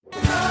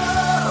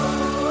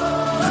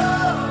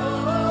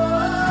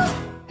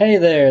Hey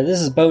there,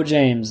 this is Bo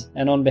James,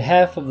 and on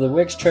behalf of the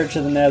Wicks Church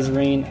of the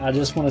Nazarene, I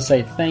just want to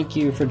say thank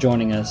you for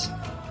joining us.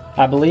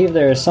 I believe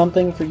there is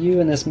something for you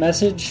in this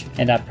message,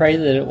 and I pray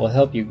that it will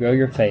help you grow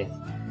your faith.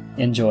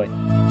 Enjoy.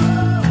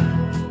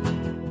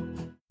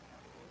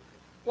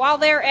 While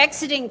they're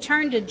exiting,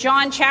 turn to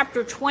John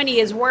chapter 20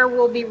 is where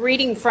we'll be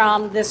reading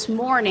from this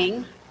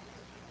morning.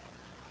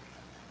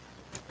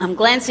 I'm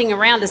glancing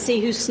around to see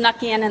who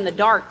snuck in the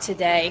dark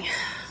today.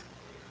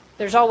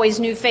 There's always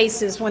new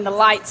faces when the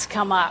lights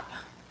come up.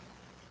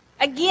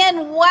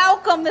 Again,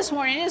 welcome this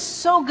morning. It is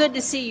so good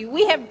to see you.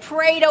 We have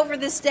prayed over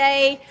this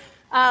day.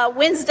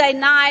 Wednesday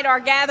night, our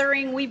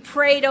gathering, we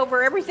prayed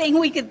over everything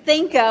we could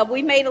think of.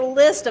 We made a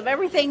list of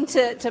everything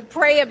to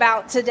pray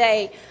about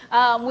today.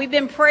 We've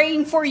been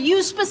praying for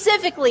you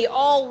specifically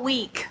all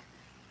week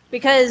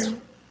because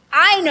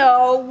I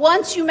know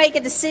once you make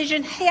a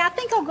decision, hey, I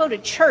think I'll go to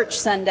church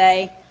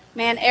Sunday,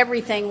 man,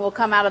 everything will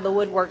come out of the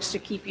woodworks to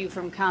keep you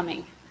from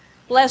coming.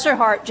 Bless her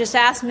heart. Just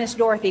ask Miss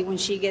Dorothy when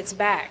she gets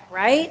back,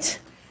 right?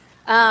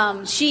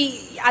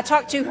 I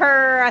talked to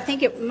her, I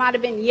think it might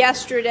have been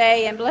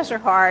yesterday, and bless her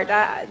heart,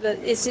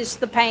 it's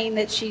just the pain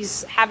that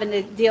she's having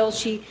to deal.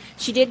 She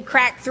did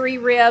crack 3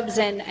 ribs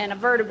and a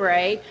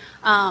vertebrae.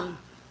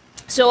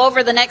 So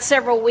over the next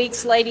several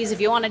weeks, ladies,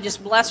 if you want to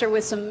just bless her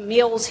with some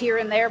meals here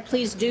and there,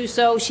 please do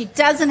so. She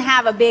doesn't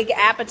have a big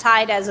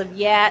appetite as of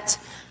yet,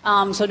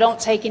 so don't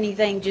take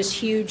anything just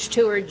huge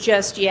to her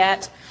just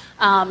yet.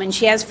 And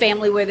she has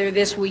family with her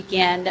this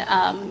weekend,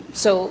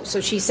 so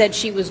she said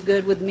she was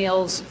good with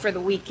meals for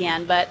the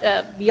weekend.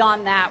 But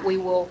beyond that, we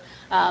will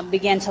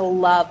begin to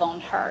love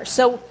on her.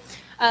 So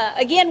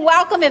again,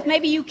 welcome. If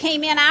maybe you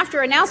came in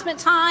after announcement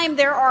time,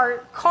 there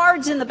are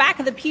cards in the back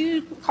of the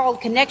pew called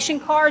connection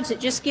cards.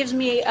 It just gives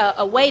me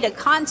a way to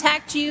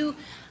contact you.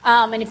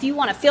 And if you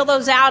want to fill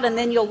those out, and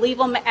then you'll leave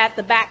them at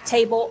the back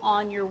table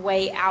on your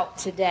way out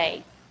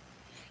today.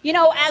 You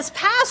know, as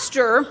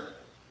pastor,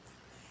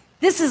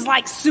 this is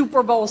like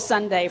Super Bowl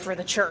Sunday for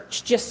the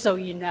church, just so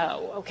you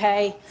know,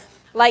 okay?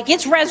 Like,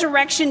 it's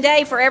Resurrection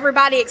Day for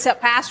everybody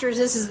except pastors.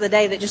 This is the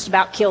day that just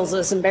about kills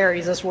us and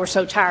buries us. We're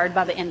so tired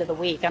by the end of the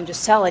week, I'm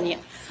just telling you.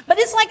 But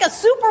it's like a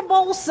Super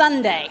Bowl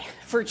Sunday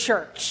for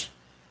church.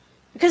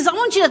 Because I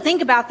want you to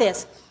think about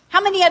this.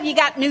 How many of you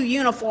got new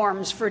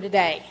uniforms for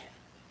today?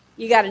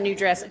 You got a new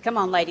dress. Come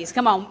on, ladies.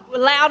 Come on.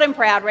 Loud and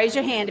proud. Raise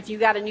your hand if you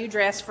got a new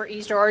dress for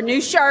Easter or a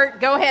new shirt.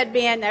 Go ahead,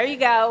 Ben. There you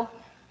go.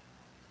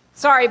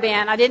 Sorry,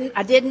 Ben, I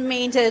didn't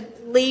mean to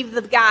leave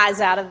the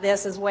guys out of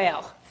this as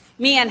well.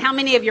 Men, how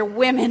many of your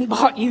women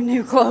bought you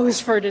new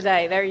clothes for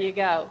today? There you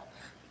go.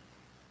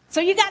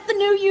 So you got the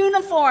new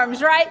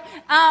uniforms, right?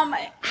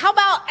 How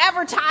about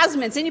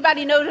advertisements?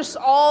 Anybody notice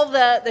all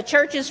the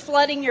churches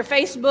flooding your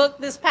Facebook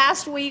this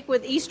past week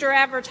with Easter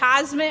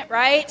advertisement,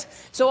 right?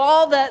 So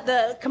all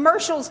the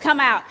commercials come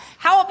out.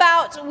 How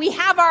about we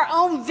have our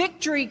own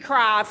victory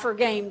cry for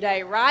game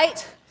day,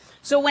 right?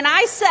 So when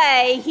I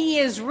say he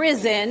is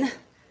risen,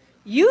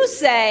 you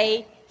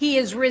say, he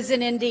is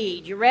risen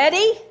indeed. You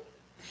ready?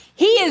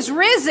 He is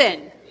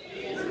risen. He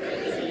is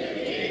risen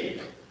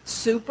indeed.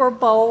 Super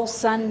Bowl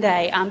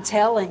Sunday, I'm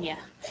telling you.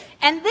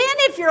 And then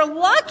if you're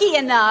lucky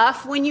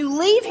enough, when you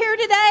leave here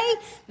today,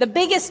 the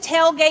biggest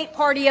tailgate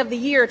party of the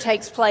year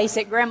takes place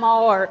at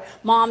Grandma or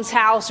Mom's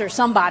house or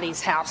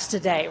somebody's house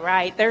today,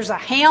 right? There's a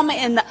ham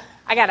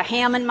I got a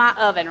ham in my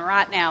oven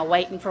right now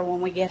waiting for when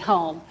we get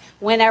home,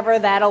 whenever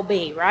that'll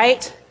be,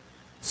 right?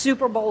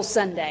 Super Bowl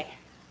Sunday.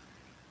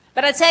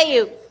 But I tell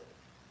you,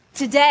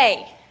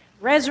 today,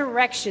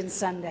 Resurrection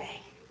Sunday,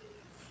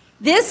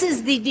 this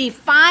is the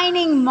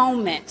defining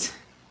moment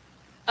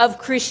of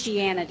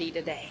Christianity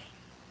today.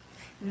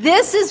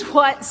 This is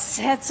what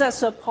sets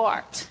us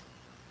apart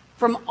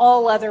from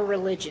all other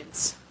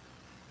religions.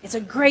 It's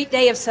a great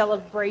day of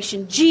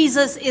celebration.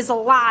 Jesus is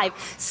alive.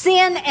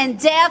 Sin and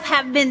death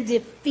have been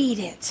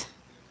defeated.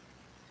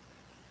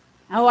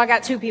 Oh, I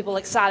got 2 people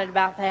excited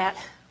about that.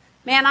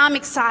 Man, I'm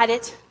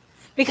excited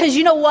because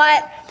you know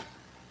what?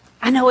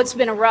 I know it's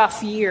been a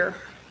rough year.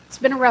 It's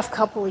been a rough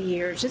couple of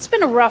years. It's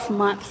been a rough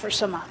month for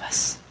some of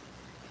us.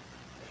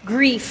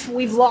 Grief,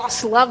 we've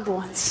lost loved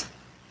ones.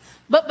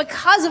 But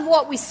because of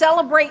what we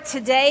celebrate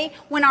today,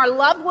 when our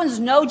loved ones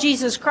know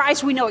Jesus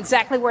Christ, we know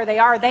exactly where they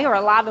are. They are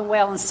alive and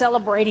well and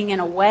celebrating in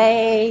a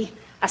way.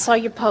 I saw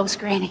your post,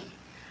 Granny.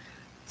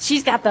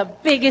 She's got the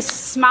biggest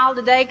smile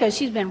today because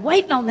she's been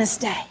waiting on this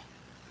day.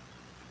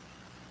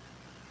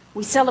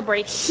 We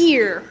celebrate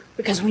here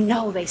because we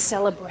know they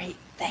celebrate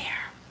there.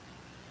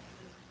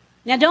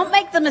 Now, don't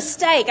make the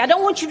mistake. I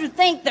don't want you to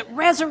think that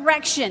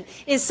resurrection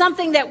is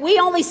something that we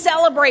only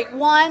celebrate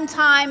one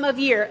time of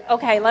year.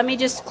 Okay, let me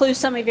just clue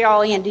some of y'all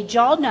in. Did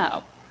y'all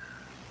know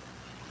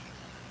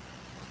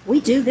we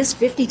do this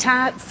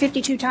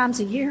 52 times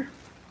a year?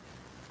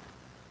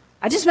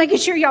 I'm just making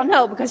sure y'all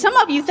know, because some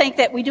of you think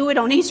that we do it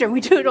on Easter and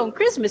we do it on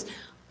Christmas.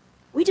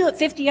 We do it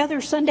 50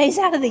 other Sundays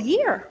out of the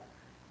year.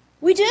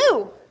 We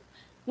do.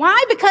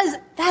 Why? Because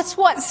that's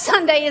what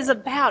Sunday is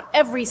about.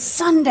 Every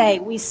Sunday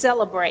we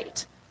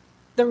celebrate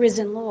the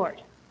risen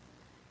Lord.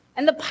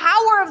 And the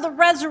power of the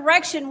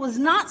resurrection was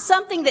not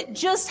something that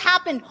just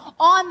happened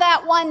on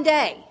that one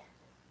day.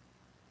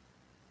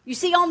 You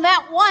see, on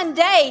that one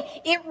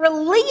day, it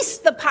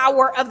released the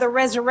power of the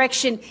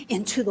resurrection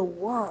into the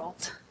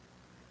world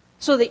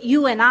so that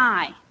you and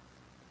I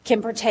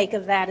can partake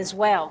of that as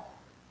well.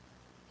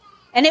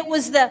 And it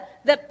was the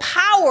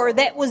power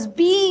that was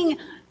being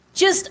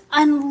just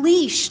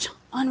unleashed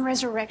on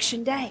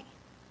Resurrection Day.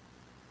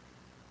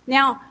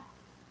 Now,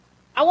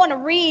 I want to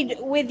read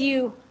with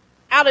you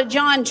out of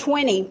John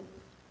 20.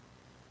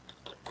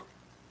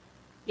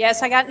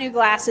 Yes, I got new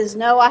glasses.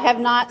 No, I have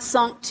not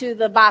sunk to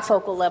the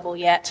bifocal level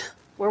yet.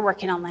 We're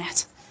working on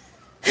that.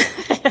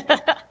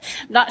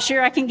 Not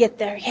sure I can get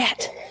there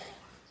yet.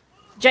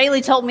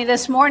 Jaylee told me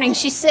this morning,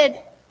 she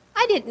said,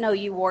 I didn't know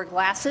you wore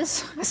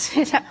glasses. I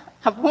said,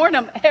 I've worn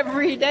them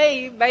every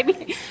day,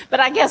 baby. But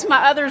I guess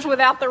my others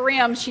without the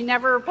rims, she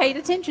never paid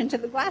attention to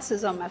the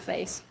glasses on my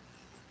face.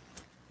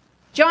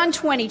 John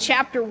 20,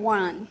 chapter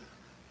 1.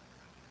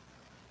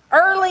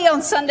 Early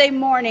on Sunday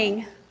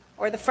morning,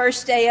 or the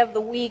first day of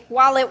the week,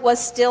 while it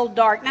was still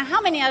dark. Now,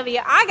 how many of you,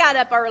 I got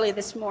up early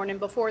this morning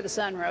before the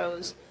sun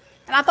rose.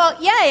 And I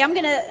thought, yay, I'm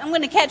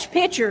gonna catch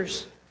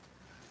pictures.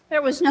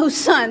 There was no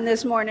sun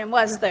this morning,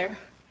 was there?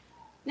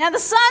 Now, the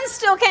sun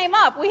still came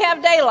up. We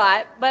have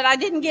daylight, but I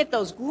didn't get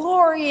those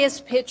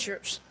glorious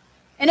pictures.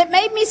 And it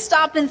made me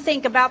stop and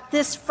think about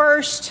this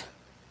first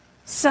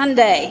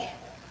Sunday.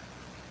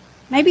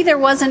 Maybe there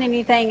wasn't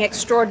anything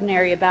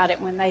extraordinary about it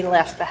when they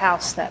left the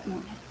house that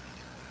morning.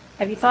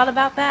 Have you thought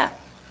about that?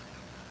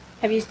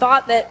 Have you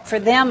thought that for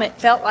them it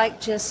felt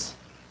like just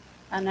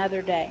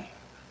another day?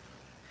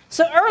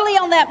 So early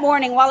on that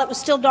morning, while it was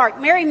still dark,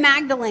 Mary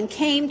Magdalene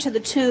came to the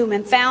tomb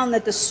and found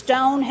that the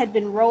stone had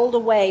been rolled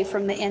away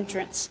from the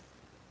entrance.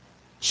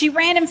 She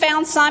ran and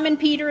found Simon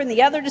Peter and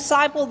the other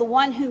disciple, the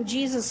one whom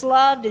Jesus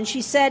loved, and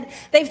she said,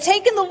 they've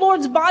taken the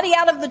Lord's body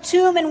out of the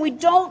tomb and we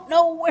don't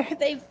know where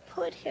they've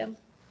put him.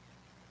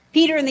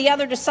 Peter and the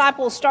other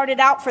disciple started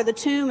out for the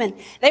tomb, and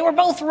they were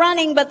both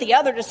running, but the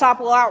other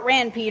disciple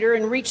outran Peter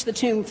and reached the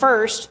tomb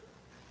first.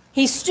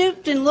 He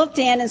stooped and looked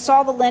in and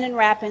saw the linen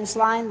wrappings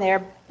lying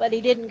there, but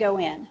he didn't go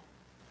in.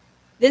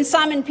 Then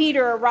Simon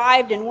Peter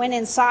arrived and went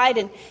inside,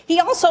 and he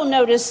also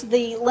noticed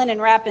the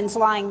linen wrappings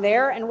lying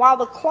there. And while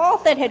the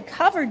cloth that had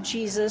covered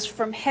Jesus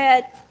from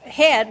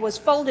head was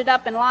folded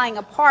up and lying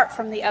apart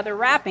from the other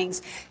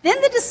wrappings,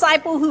 then the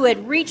disciple who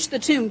had reached the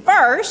tomb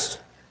first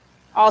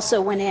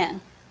also went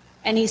in.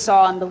 And he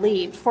saw and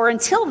believed. For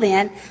until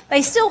then,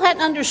 they still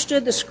hadn't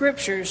understood the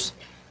scriptures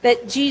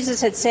that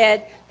Jesus had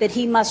said that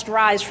he must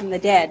rise from the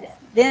dead.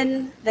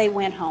 Then they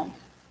went home.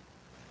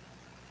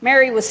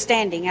 Mary was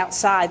standing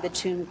outside the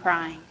tomb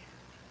crying.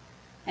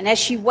 And as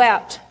she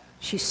wept,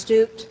 she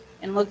stooped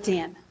and looked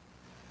in.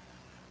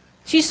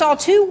 She saw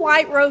two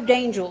white-robed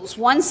angels,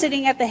 one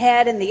sitting at the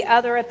head and the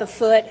other at the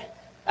foot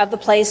of the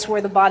place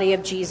where the body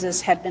of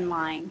Jesus had been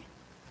lying.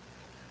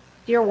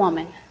 Dear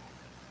woman,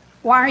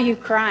 why are you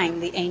crying?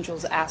 The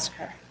angels asked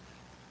her.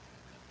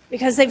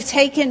 Because they've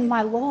taken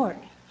my Lord,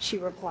 she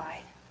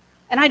replied,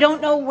 and I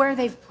don't know where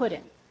they've put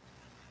him.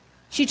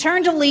 She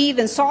turned to leave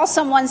and saw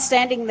someone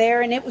standing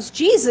there, and it was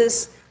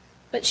Jesus,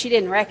 but she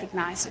didn't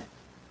recognize him.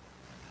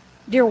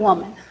 Dear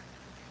woman,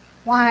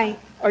 why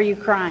are you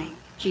crying?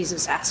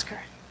 Jesus asked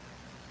her.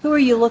 Who are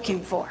you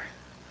looking for?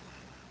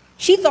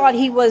 She thought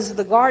he was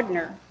the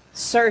gardener.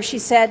 Sir, she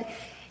said,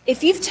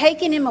 if you've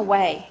taken him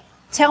away,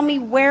 tell me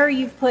where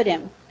you've put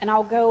him, and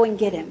I'll go and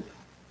get him.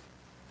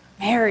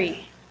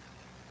 Mary,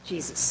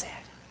 Jesus said.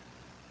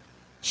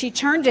 She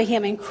turned to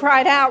him and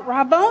cried out,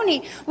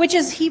 Rabboni, which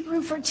is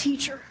Hebrew for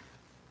teacher.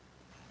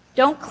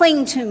 Don't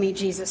cling to me,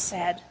 Jesus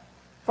said,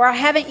 for I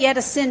haven't yet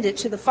ascended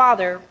to the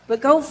Father,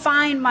 but go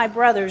find my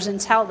brothers and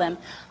tell them,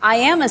 I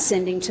am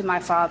ascending to my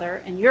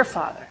Father and your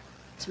Father,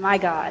 to my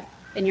God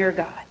and your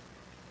God.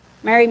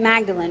 Mary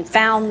Magdalene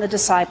found the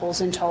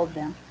disciples and told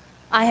them,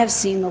 I have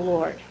seen the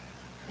Lord.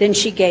 Then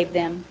she gave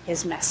them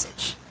his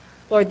message.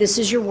 Lord, this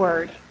is your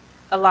word,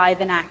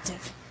 alive and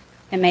active,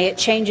 and may it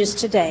change us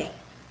today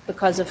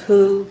because of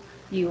who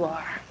you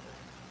are.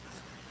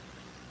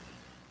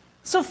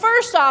 So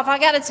first off, I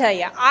got to tell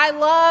you, I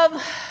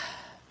love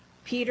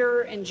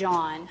Peter and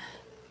John.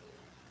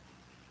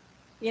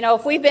 You know,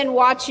 if we've been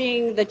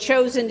watching The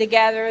Chosen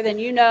together, then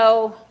you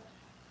know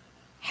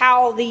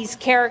how these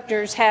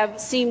characters have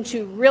seemed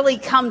to really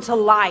come to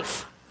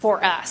life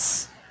for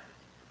us.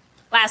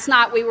 Last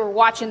night we were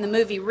watching the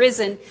movie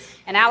Risen,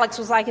 and Alex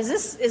was like, is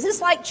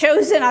this like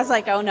Chosen? I was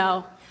like, oh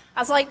no. I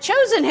was like,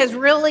 Chosen has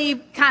really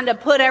kind of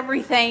put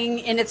everything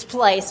in its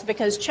place,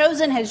 because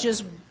Chosen has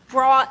just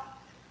brought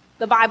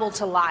the Bible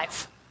to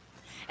life.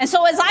 And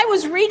so as I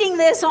was reading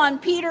this on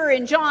Peter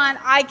and John,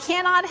 I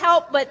cannot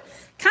help but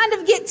kind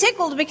of get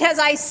tickled, because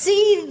I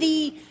see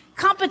the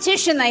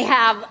competition they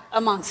have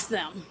amongst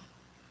them.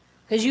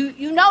 Because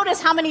you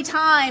notice how many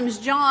times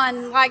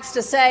John likes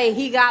to say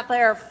he got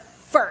there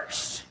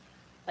first.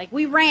 Like,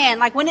 we ran.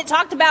 Like, when it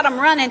talked about him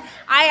running,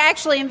 I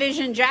actually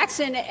envisioned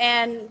Jackson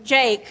and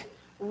Jake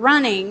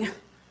running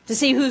to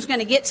see who's going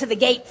to get to the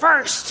gate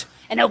first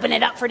and open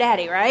it up for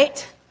Daddy,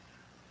 right?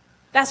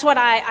 That's what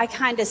I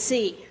kind of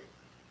see.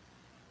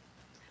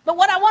 But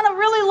what I want to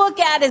really look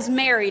at is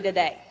Mary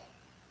today.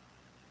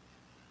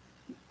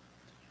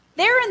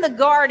 There in the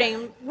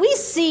garden, we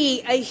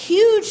see a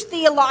huge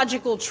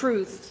theological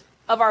truth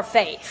of our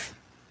faith.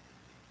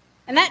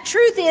 And that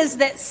truth is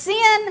that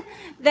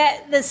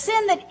the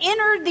sin that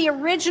entered the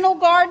original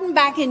garden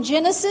back in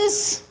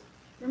Genesis,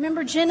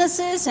 remember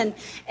Genesis and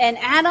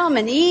Adam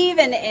and Eve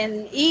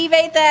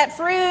ate that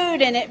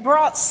fruit and it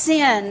brought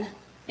sin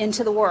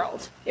into the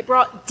world. It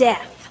brought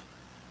death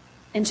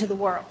into the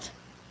world.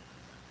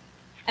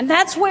 And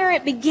that's where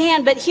it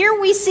began. But here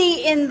we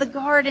see in the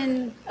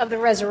garden of the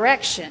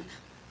resurrection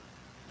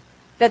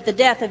that the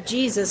death of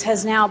Jesus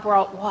has now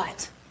brought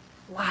what?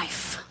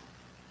 Life.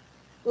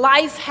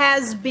 Life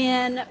has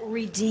been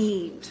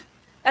redeemed.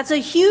 That's a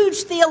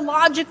huge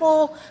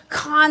theological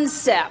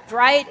concept,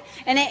 right?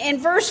 And in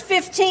verse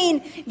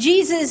 15,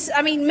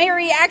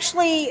 Mary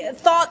actually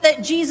thought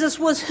that Jesus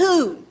was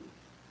who?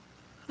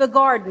 The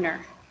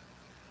gardener.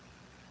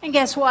 And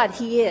guess what?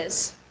 He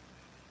is.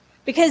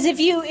 Because if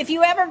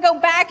you ever go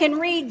back and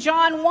read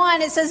John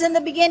 1, it says, in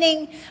the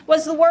beginning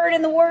was the Word,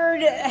 and the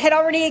Word had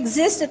already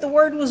existed. The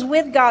Word was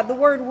with God. The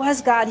Word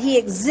was God. He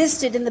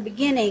existed in the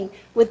beginning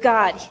with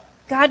God.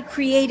 God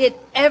created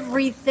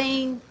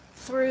everything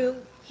through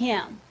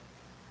him.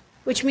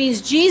 Which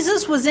means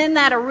Jesus was in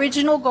that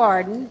original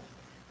garden,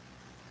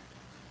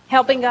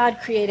 helping God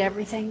create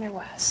everything there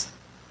was.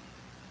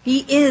 He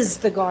is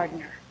the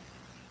gardener.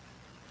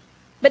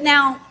 But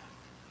now,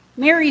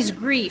 Mary's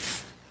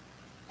grief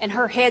and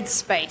her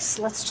headspace.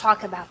 Let's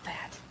talk about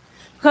that.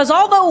 Because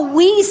although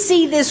we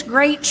see this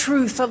great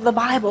truth of the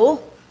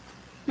Bible,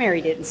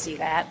 Mary didn't see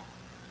that.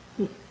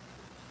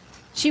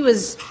 She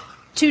was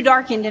too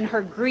darkened in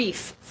her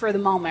grief for the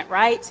moment,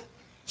 right?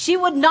 She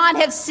would not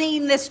have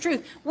seen this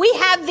truth. We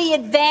have the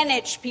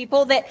advantage,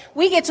 people, that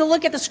we get to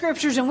look at the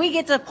scriptures and we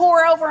get to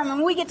pore over them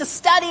and we get to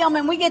study them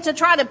and we get to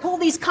try to pull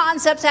these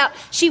concepts out.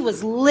 She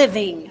was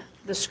living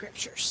the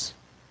scriptures.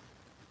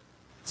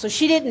 So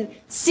she didn't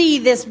see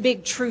this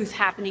big truth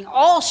happening.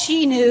 All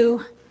she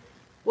knew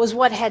was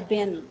what had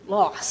been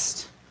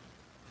lost.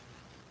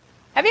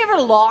 Have you ever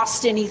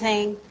lost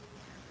anything?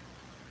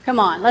 Come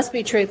on, let's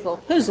be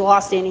truthful. Who's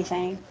lost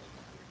anything?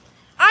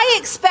 I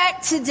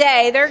expect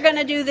today they're going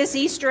to do this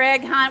Easter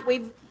egg hunt.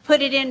 We've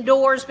put it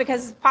indoors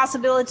because of the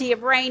possibility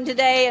of rain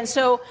today. And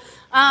so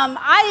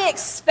I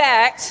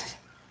expect,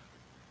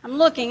 I'm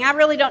looking, I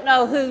really don't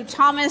know who,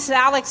 Thomas,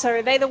 Alex,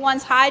 are they the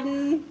ones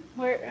hiding?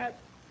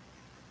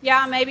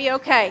 Yeah, maybe,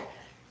 okay.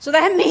 So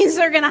that means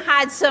they're going to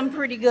hide some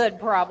pretty good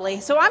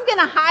probably. So I'm going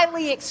to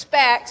highly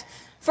expect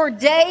for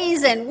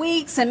days and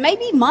weeks and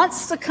maybe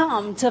months to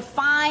come to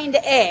find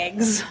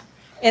eggs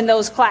in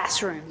those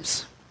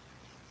classrooms.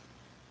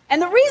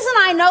 And the reason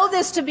I know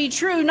this to be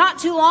true, not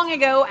too long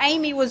ago,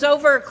 Amy was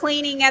over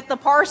cleaning at the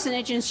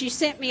parsonage and she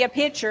sent me a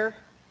picture.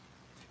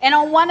 And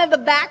on one of the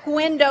back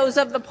windows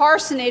of the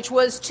parsonage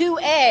was 2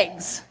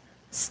 eggs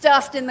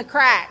stuffed in the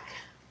crack.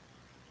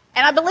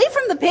 And I believe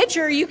from the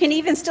picture you can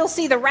even still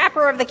see the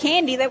wrapper of the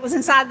candy that was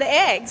inside the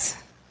eggs.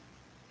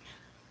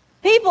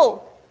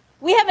 People,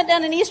 we haven't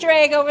done an Easter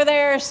egg over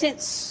there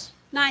since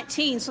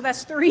 19, so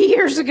that's 3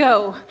 years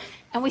ago.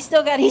 And we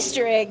still got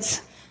Easter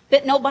eggs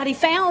that nobody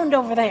found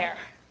over there.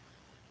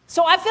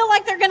 So I feel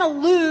like they're going to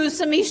lose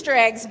some Easter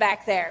eggs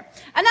back there.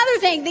 Another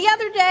thing, the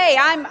other day,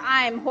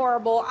 I'm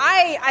horrible.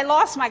 I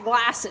lost my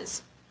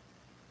glasses.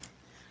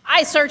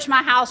 I searched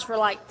my house for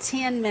like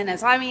 10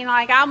 minutes. I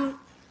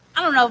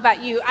don't know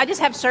about you. I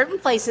just have certain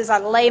places I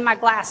lay my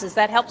glasses.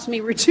 That helps me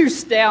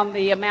reduce down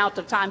the amount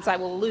of times I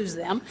will lose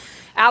them.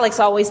 Alex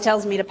always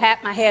tells me to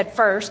pat my head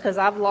first because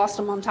I've lost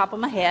them on top of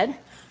my head.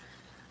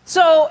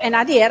 So, and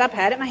I did. I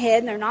patted my head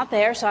and they're not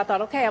there. So I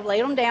thought, okay, I've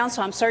laid them down.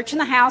 So I'm searching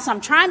the house.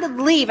 I'm trying to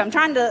leave. I'm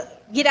trying to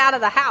get out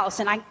of the house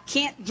and I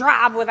can't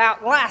drive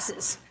without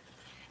glasses.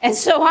 And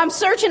so I'm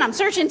searching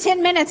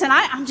 10 minutes and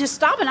I'm just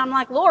stopping. I'm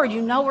like, Lord,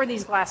 you know where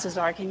these glasses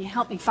are. Can you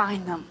help me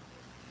find them?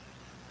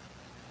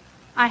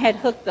 I had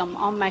hooked them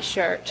on my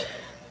shirt,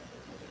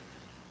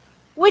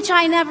 which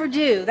I never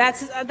do.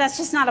 That's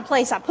just not a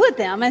place I put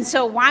them. And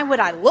so why would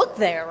I look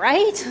there,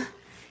 right?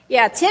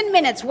 Yeah, 10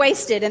 minutes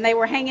wasted, and they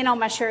were hanging on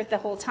my shirt the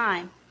whole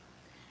time.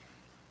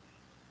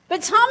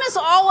 But Thomas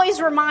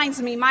always reminds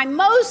me, my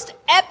most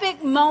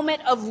epic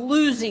moment of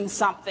losing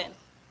something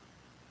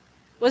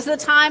was the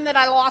time that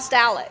I lost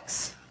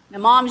Alex. Now,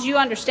 moms, you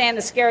understand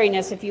the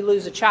scariness if you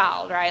lose a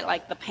child, right?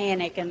 Like the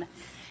panic, and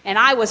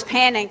I was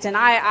panicked, and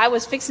I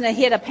was fixing to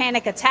hit a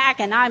panic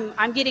attack, and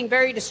I'm getting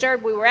very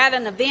disturbed. We were at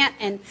an event,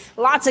 and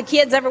lots of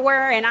kids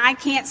everywhere, and I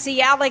can't see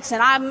Alex,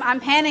 and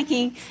I'm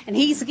panicking, and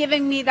he's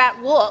giving me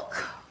that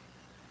look.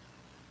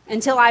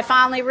 Until I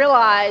finally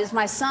realized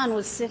my son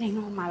was sitting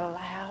on my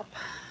lap.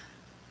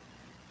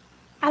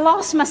 I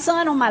lost my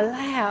son on my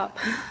lap.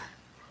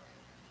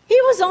 He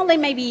was only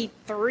maybe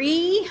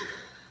 3,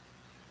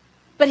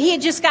 but he had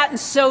just gotten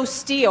so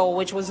still,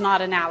 which was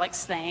not an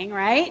Alex thing,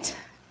 right?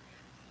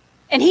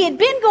 And he had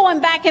been going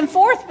back and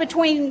forth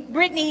between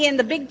Brittany and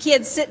the big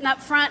kids sitting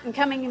up front and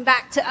coming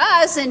back to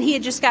us, and he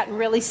had just gotten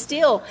really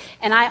still.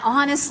 And I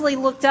honestly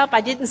looked up. I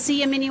didn't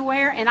see him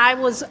anywhere, and I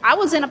was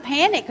in a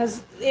panic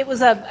because it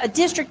was a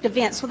district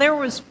event, so there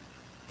was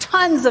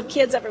tons of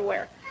kids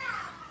everywhere.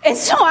 And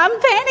so I'm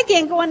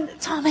panicking, going,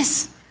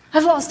 Thomas,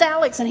 I've lost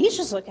Alex. And he's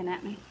just looking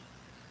at me.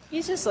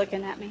 He's just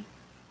looking at me.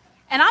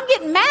 And I'm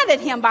getting mad at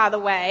him, by the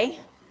way,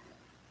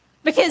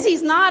 because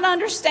he's not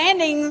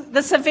understanding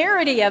the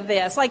severity of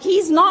this. Like,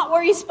 he's not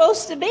where he's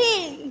supposed to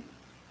be.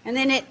 And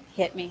then it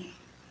hit me.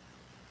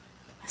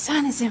 My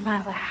son is in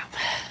my lap.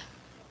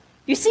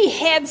 You see,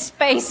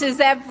 headspace is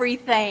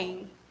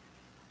everything.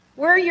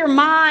 Where your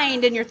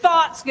mind and your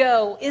thoughts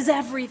go is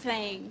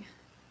everything.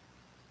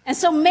 And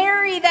so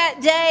Mary that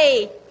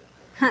day,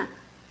 let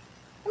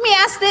me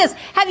ask this.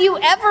 Have you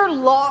ever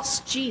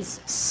lost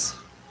Jesus?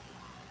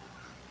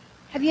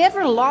 Have you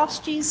ever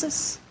lost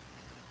Jesus?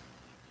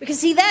 Because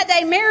see, that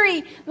day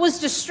Mary was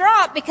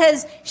distraught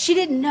because she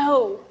didn't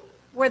know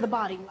where the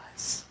body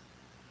was.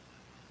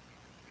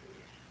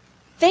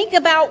 Think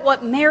about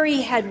what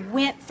Mary had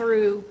went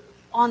through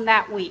on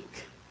that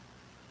week.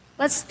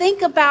 Let's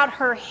think about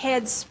her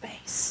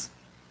headspace.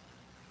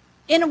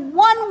 In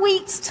 1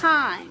 week's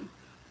time,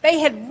 they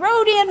had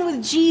rode in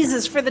with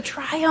Jesus for the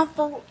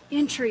triumphal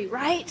entry,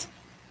 right?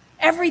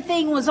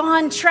 Everything was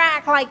on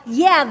track, like,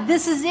 yeah,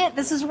 this is it.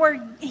 This is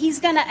where he's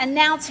going to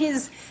announce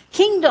his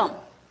kingdom.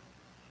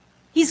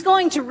 He's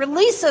going to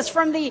release us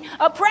from the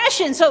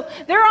oppression. So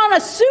they're on a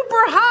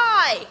super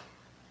high.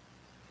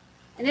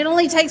 And it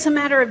only takes a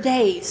matter of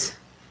days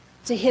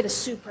to hit a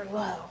super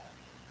low.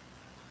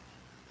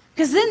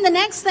 Because then the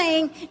next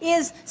thing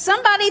is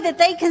somebody that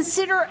they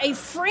consider a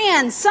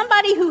friend,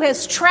 somebody who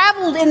has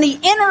traveled in the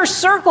inner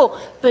circle,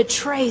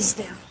 betrays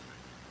them.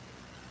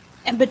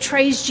 And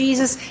betrays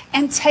Jesus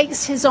and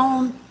takes his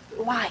own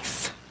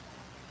life.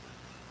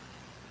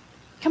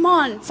 Come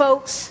on,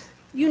 folks.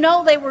 You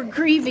know they were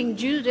grieving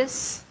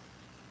Judas.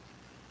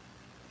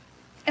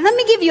 And let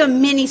me give you a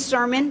mini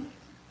sermon.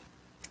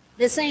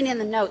 This ain't in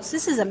the notes.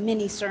 This is a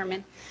mini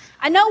sermon.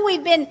 I know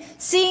we've been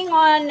seeing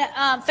on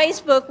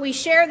Facebook, we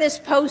share this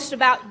post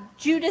about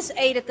Judas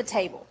ate at the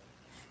table.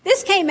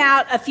 This came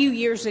out a few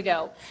years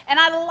ago. And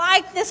I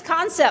like this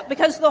concept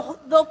because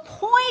the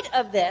point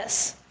of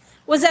this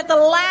was at the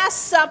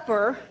Last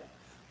Supper,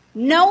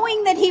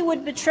 knowing that he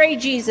would betray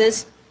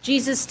Jesus,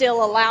 Jesus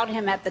still allowed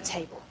him at the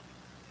table.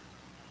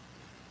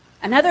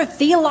 Another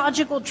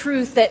theological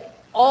truth that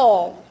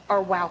all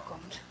are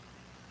welcomed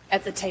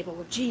at the table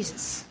of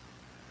Jesus.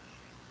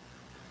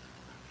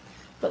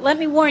 But let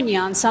me warn you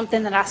on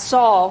something that I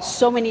saw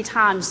so many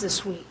times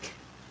this week.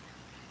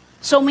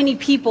 So many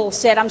people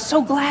said, I'm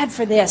so glad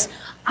for this.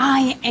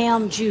 I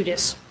am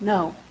Judas.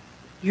 No,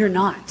 you're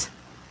not.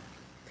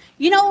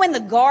 You know, in the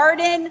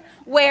garden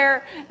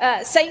where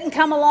Satan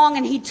come along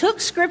and he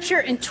took Scripture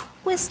and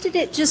twisted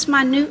it just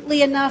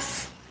minutely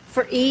enough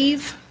for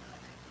Eve?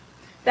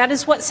 That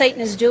is what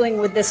Satan is doing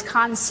with this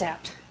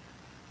concept.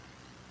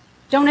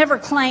 Don't ever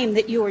claim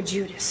that you are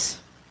Judas.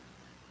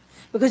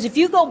 Because if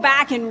you go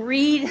back and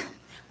read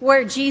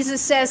where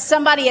Jesus says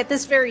somebody at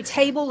this very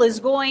table is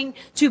going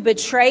to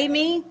betray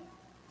me,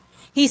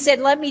 he said,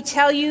 let me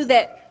tell you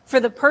that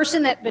for the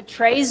person that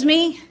betrays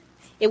me,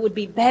 it would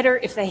be better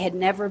if they had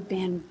never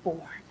been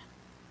born.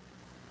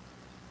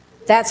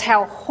 That's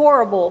how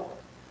horrible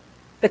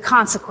the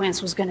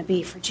consequence was going to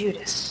be for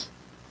Judas.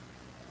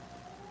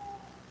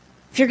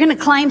 If you're going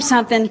to claim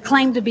something,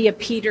 claim to be a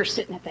Peter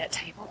sitting at that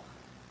table.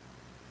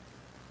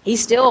 He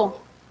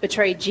still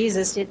betrayed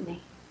Jesus, didn't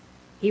he?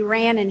 He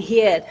ran and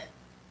hid.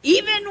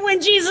 Even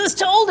when Jesus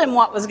told him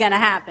what was going to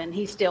happen,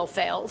 he still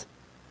failed.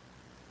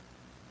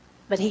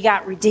 But he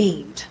got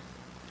redeemed.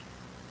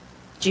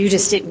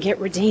 Judas didn't get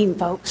redeemed,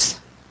 folks.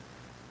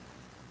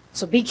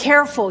 So be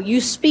careful.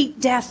 You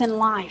speak death in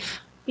life.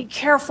 Be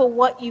careful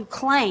what you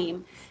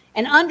claim.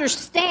 And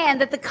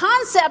understand that the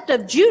concept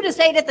of Judas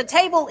ate at the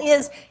table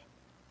is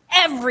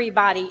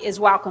everybody is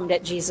welcomed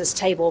at Jesus'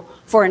 table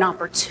for an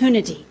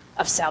opportunity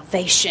of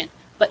salvation,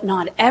 but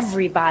not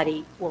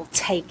everybody will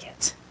take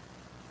it.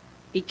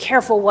 Be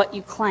careful what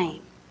you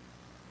claim.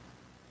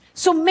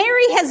 So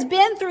Mary has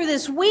been through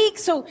this week.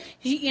 So,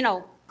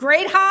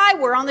 great high.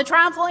 We're on the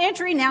triumphal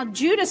entry. Now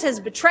Judas has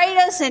betrayed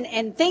us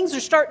and things are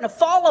starting to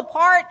fall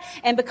apart.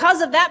 And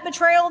because of that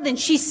betrayal, then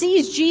she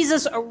sees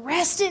Jesus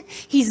arrested.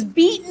 He's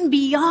beaten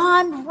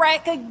beyond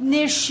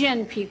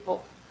recognition,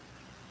 people.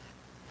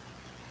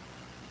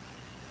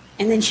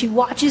 And then she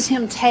watches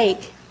him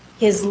take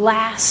his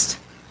last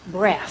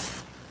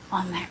breath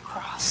on that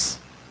cross.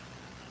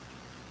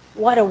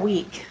 What a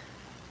week.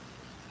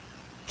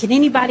 Can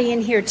anybody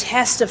in here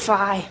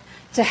testify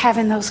to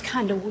having those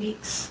kind of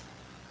weeks?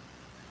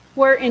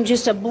 Where in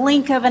just a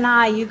blink of an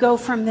eye, you go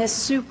from this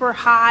super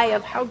high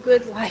of how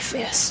good life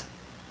is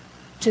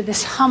to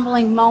this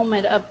humbling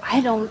moment of,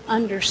 I don't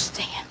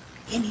understand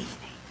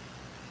anything.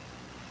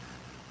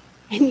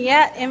 And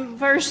yet in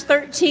verse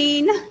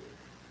 13,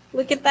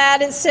 look at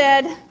that, it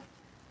said,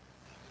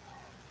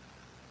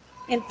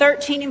 in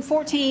 13 and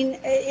 14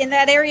 in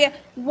that area,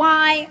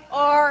 why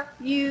are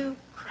you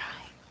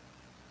crying?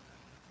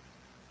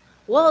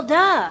 Well,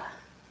 duh.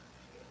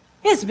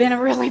 It's been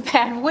a really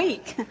bad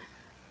week.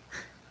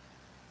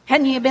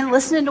 Hadn't you been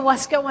listening to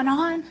what's going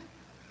on?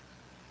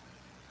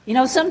 You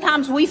know,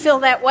 sometimes we feel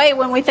that way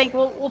when we think,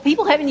 well,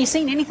 people, haven't you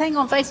seen anything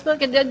on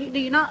Facebook? And do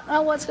you not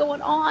know what's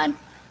going on?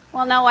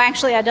 Well, no,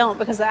 actually I don't,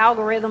 because the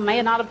algorithm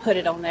may not have put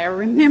it on there.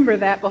 Remember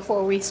that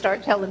before we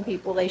start telling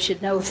people they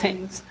should know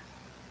things.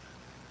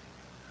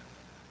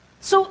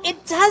 So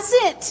it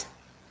doesn't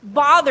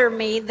bother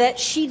me that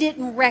she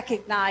didn't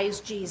recognize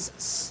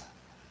Jesus.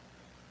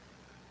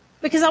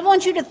 Because I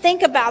want you to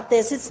think about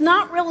this. It's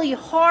not really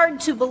hard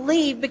to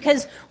believe,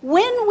 because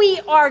when we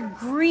are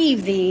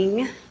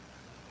grieving,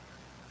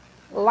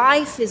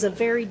 life is a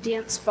very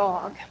dense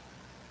fog.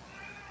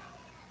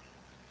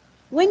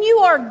 When you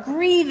are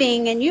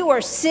grieving and you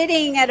are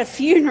sitting at a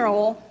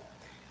funeral,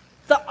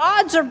 the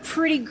odds are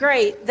pretty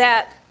great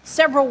that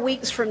several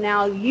weeks from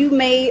now you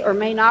may or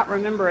may not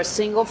remember a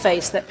single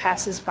face that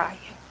passes by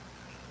you.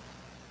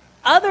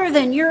 Other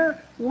than your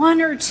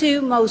one or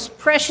two most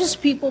precious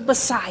people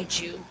beside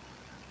you,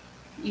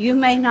 you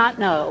may not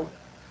know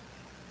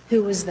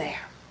who was there.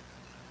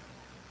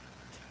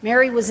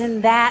 Mary was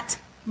in that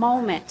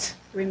moment,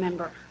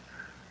 remember,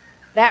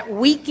 that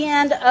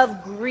weekend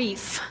of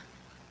grief.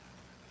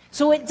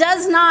 So it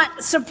does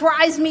not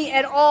surprise me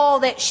at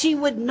all that she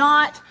would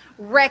not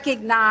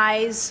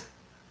recognize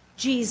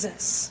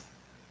Jesus.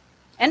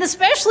 And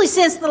especially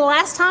since the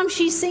last time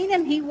she's seen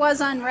him, he was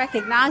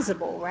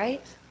unrecognizable,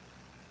 right?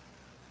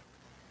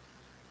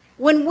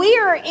 When we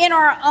are in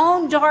our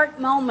own dark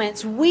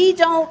moments, we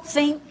don't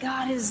think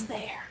God is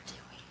there, do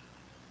we?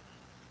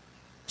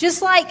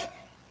 Just like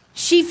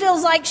she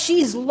feels like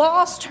she's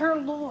lost her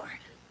Lord.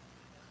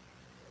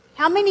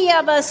 How many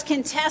of us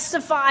can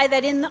testify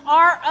that in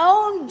our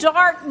own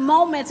dark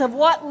moments of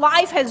what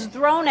life has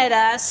thrown at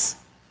us,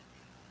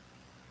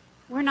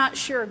 we're not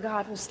sure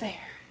God was there?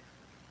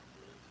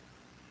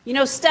 You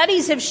know,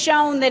 studies have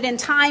shown that in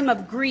time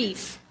of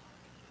grief,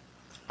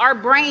 our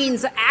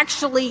brains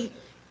actually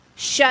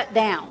shut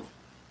down.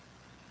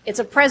 It's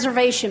a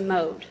preservation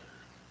mode.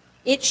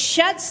 It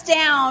shuts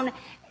down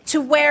to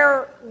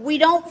where we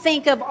don't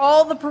think of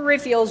all the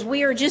peripherals.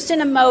 We are just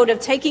in a mode of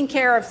taking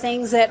care of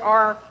things that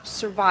are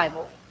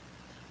survival.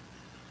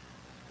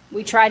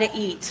 We try to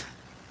eat.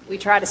 We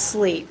try to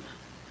sleep.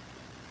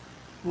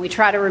 We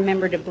try to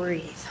remember to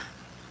breathe.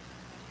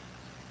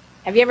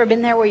 Have you ever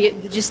been there where you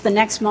just the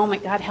next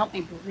moment, God, help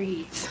me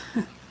breathe?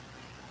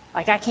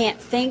 Like I can't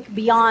think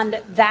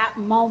beyond that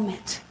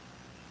moment.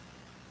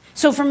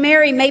 So for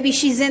Mary, maybe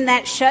she's in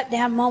that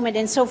shutdown moment.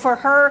 And so for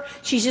her,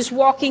 she's just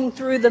walking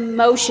through the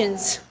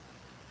motions.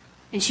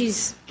 And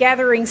she's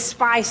gathering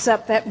spice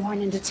up that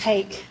morning to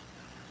take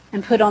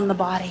and put on the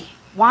body.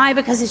 Why?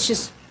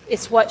 Because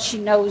it's what she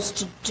knows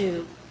to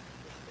do.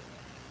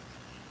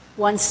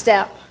 One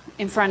step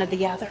in front of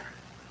the other.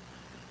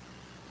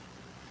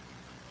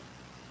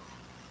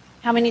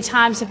 How many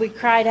times have we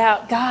cried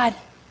out, God,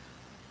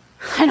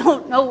 I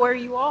don't know where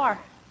you are.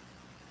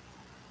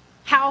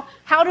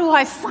 How do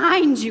I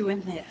find you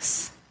in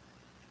this?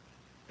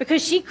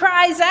 Because she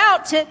cries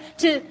out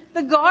to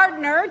the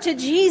gardener, to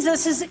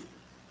Jesus, is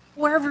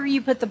wherever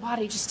you put the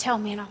body, just tell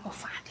me and I'll go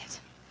find it.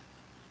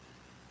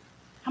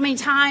 How many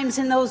times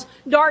in those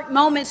dark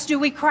moments do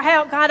we cry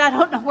out, God, I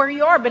don't know where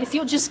you are, but if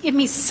you'll just give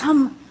me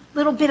some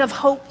little bit of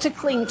hope to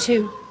cling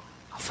to,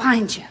 I'll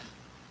find you.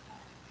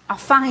 I'll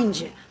find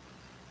you.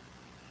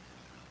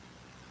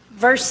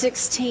 Verse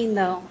 16,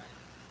 though,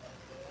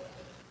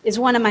 is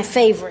one of my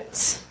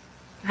favorites.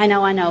 I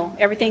know.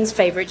 Everything's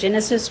favorite.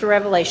 Genesis to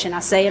Revelation. I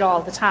say it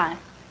all the time.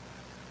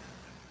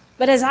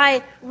 But as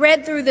I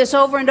read through this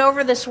over and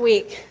over this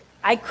week,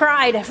 I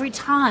cried every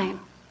time.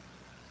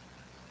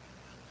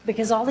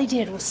 Because all he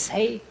did was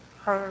say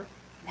her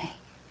name.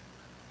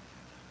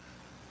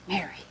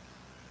 Mary.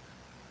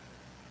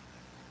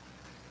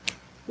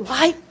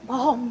 Light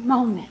bulb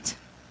moment.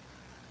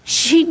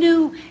 She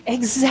knew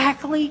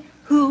exactly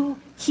who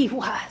he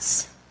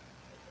was.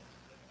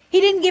 He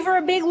didn't give her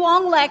a big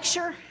long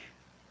lecture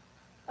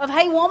of,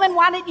 hey woman,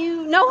 why didn't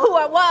you know who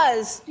I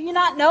was? Do you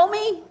not know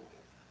me?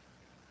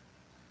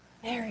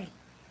 Mary.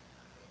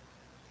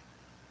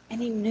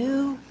 And he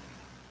knew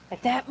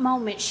at that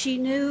moment, she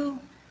knew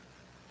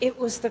it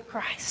was the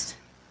Christ.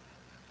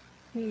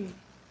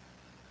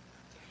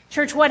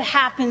 Church, what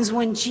happens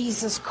when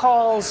Jesus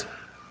calls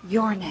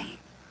your name?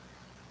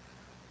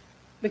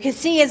 Because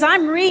see, as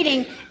I'm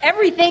reading,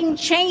 everything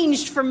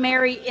changed for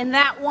Mary in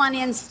that one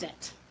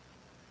instant.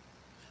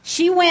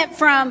 She went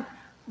from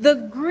the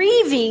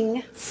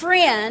grieving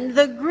friend,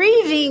 the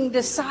grieving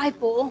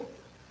disciple,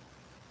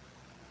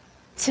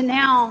 to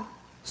now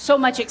so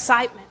much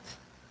excitement.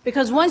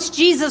 Because once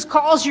Jesus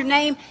calls your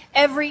name,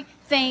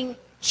 everything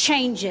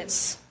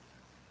changes.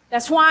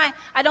 That's why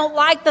I don't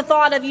like the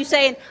thought of you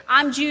saying,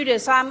 I'm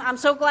Judas, I'm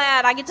so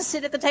glad I get to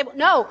sit at the table.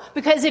 No,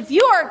 because if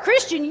you are a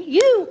Christian,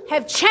 you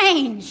have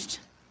changed.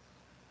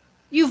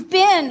 You've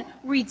been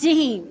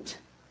redeemed.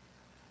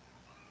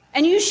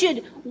 And you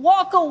should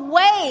walk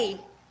away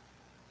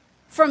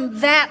from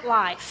that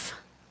life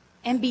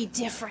and be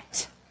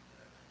different.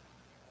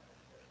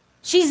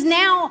 She's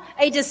now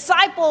a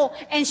disciple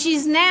and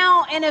she's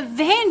now an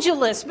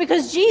evangelist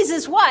because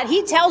Jesus, what?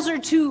 He tells her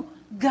to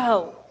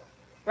go,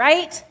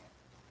 right?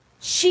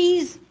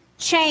 She's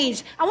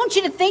changed. I want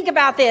you to think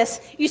about this.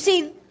 You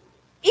see,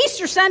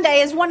 Easter Sunday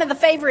is one of the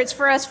favorites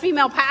for us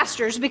female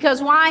pastors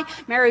because why?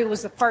 Mary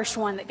was the first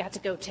one that got to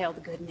go tell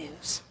the good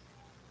news.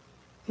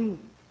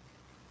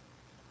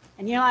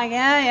 And you're like,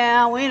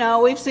 yeah, we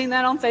know. We've seen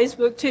that on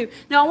Facebook too.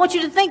 No, I want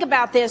you to think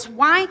about this.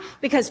 Why?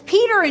 Because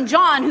Peter and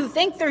John, who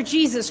think they're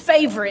Jesus'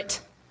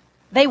 favorite,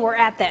 they were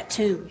at that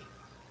tomb.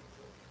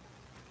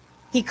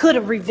 He could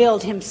have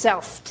revealed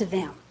himself to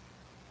them.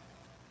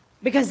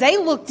 Because they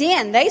looked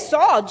in, they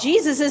saw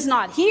Jesus is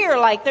not here.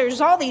 Like there's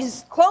all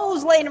these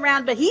clothes laying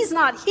around, but he's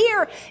not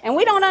here. And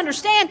we don't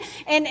understand.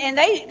 And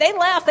they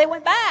left, they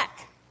went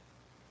back.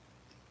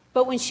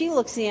 But when she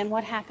looks in,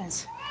 what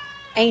happens?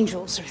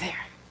 Angels are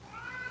there.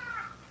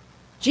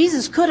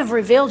 Jesus could have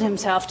revealed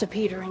himself to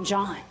Peter and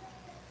John.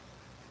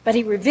 But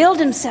he revealed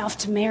himself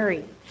to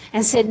Mary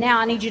and said, now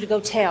I need you to go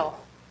tell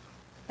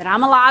that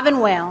I'm alive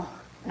and well,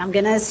 and I'm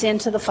going to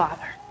ascend to the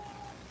Father.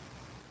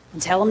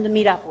 And tell him to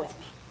meet up with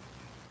me.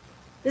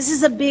 This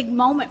is a big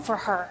moment for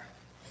her.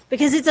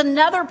 Because it's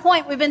another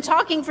point. We've been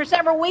talking for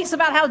several weeks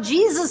about how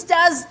Jesus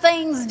does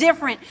things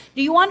different.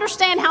 Do you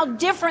understand how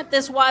different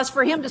this was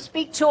for him to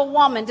speak to a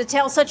woman, to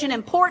tell such an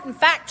important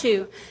fact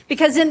to?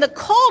 Because in the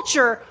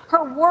culture,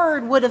 her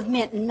word would have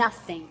meant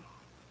nothing.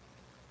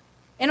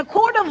 In a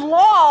court of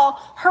law,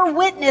 her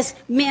witness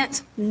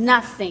meant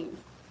nothing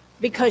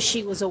because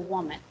she was a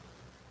woman.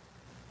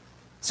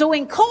 So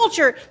in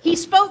culture, he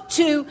spoke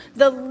to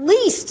the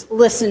least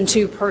listened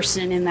to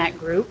person in that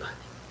group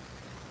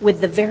with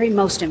the very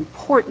most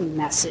important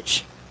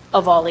message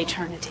of all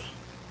eternity.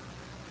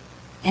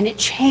 And it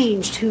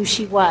changed who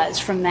she was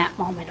from that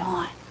moment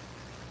on.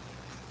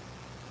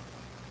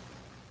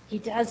 He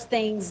does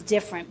things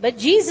different. But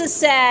Jesus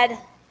said,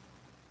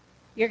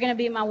 you're going to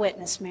be my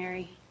witness,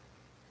 Mary.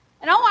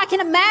 And I can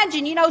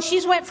imagine,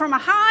 she's went from a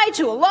high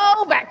to a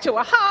low, back to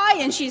a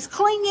high, and she's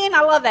clinging.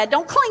 I love that.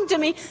 Don't cling to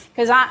me,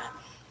 because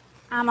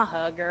I'm a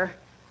hugger.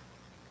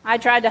 I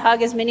tried to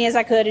hug as many as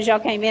I could as y'all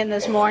came in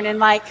this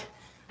morning.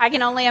 I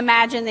can only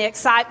imagine the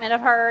excitement of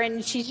her,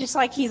 and she's just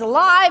like, he's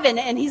alive,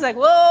 and he's like,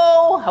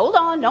 whoa, hold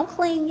on, don't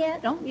cling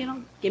yet, don't,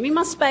 give me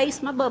my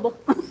space, my bubble,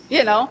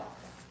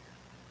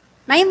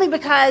 Mainly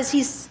because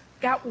he's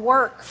got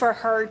work for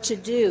her to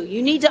do.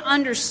 You need to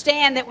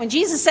understand that when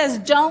Jesus says,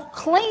 don't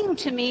cling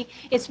to me,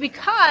 it's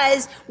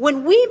because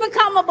when we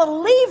become a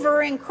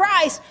believer in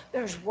Christ,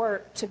 there's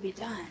work to be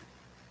done.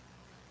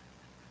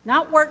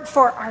 Not work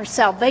for our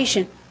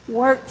salvation,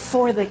 work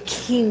for the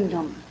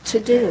kingdom to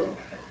do.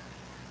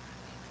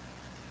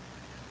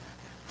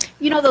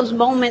 Those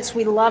moments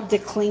we love to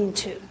cling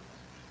to.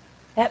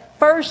 That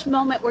first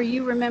moment where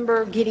you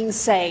remember getting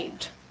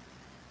saved.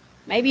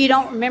 Maybe you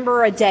don't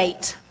remember a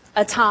date,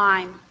 a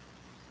time.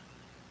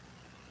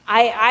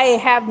 I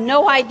have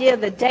no idea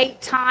the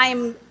date,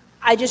 time.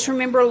 I just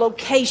remember a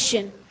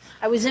location.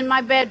 I was in my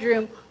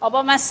bedroom all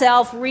by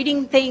myself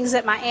reading things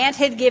that my aunt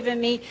had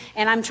given me,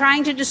 and I'm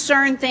trying to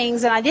discern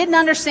things, and I didn't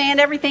understand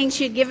everything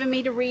she had given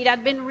me to read.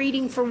 I'd been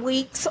reading for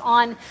weeks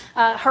on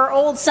her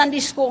old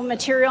Sunday school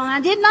material, and I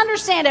didn't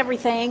understand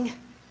everything,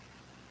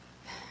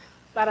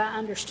 but I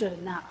understood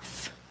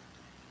enough.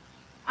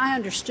 I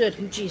understood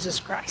who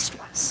Jesus Christ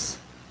was.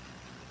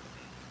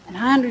 And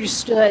I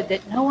understood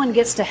that no one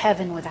gets to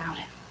heaven without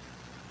him.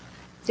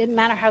 Didn't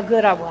matter how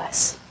good I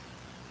was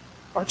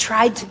or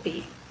tried to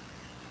be.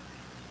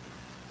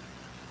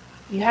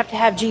 You have to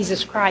have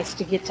Jesus Christ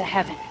to get to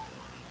heaven.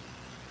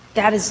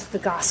 That is the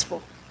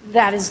gospel.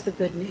 That is the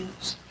good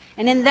news.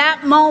 And in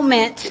that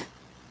moment,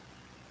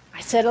 I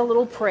said a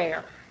little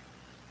prayer.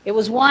 It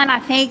was one, I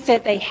think,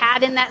 that they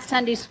had in that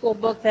Sunday school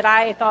book that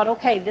I thought,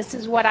 okay, this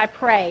is what I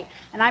pray.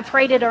 And I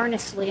prayed it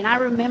earnestly. And I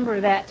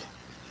remember that,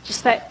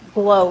 just that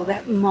glow,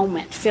 that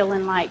moment,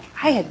 feeling like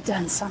I had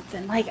done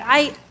something. Like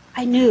I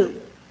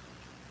knew.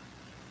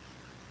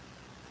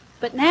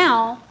 But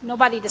now,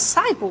 nobody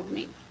discipled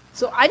me.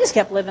 So I just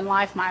kept living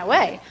life my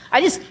way. I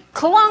just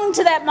clung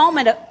to that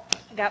moment of,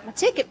 I got my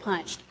ticket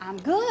punched. I'm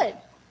good.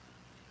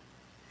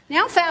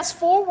 Now fast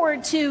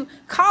forward to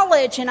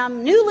college, and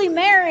I'm newly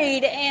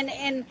married,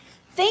 and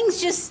things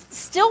just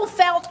still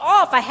felt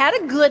off. I had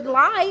a good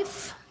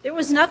life. There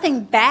was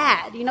nothing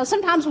bad.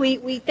 Sometimes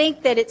we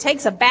think that it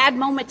takes a bad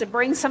moment to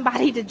bring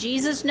somebody to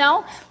Jesus.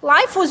 No,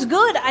 life was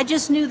good. I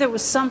just knew there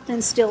was something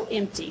still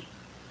empty.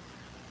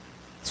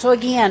 So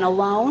again,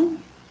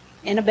 alone,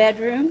 in a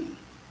bedroom,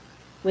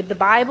 with the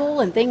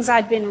Bible and things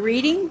I'd been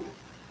reading,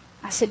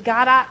 I said,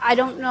 God, I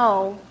don't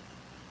know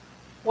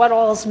what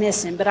all is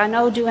missing, but I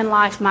know doing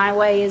life my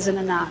way isn't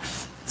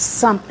enough.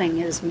 Something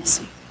is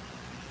missing.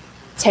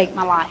 Take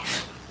my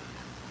life.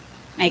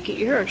 Make it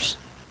yours.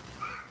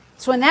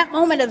 So in that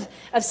moment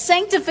of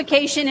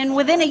sanctification, and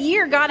within a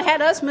year, God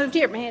had us moved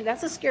here. Man,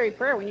 that's a scary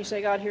prayer when you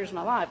say, God, here's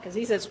my life, because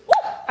he says,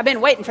 I've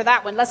been waiting for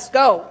that one. Let's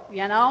go,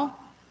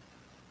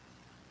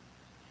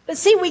 But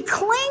see, we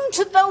cling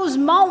to those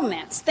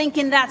moments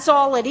thinking that's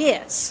all it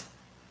is.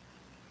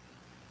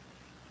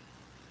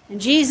 And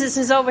Jesus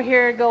is over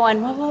here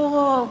going, whoa, whoa,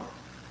 whoa.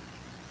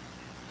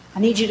 I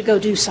need you to go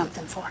do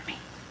something for me.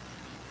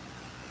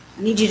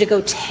 I need you to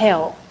go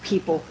tell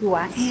people who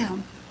I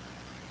am.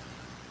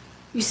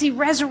 You see,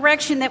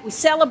 resurrection that we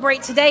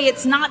celebrate today,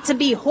 it's not to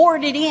be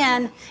hoarded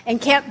in and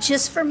kept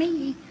just for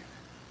me.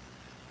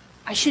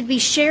 I should be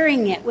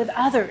sharing it with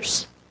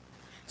others.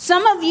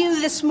 Some of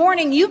you this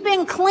morning, you've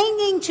been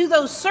clinging to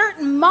those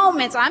certain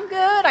moments. I'm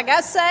good. I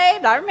got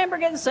saved. I remember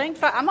getting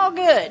sanctified. I'm all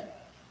good.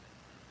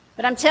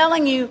 But I'm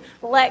telling you,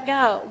 let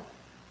go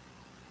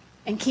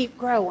and keep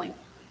growing.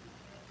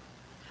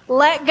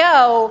 Let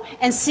go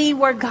and see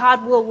where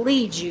God will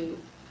lead you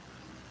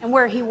and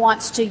where He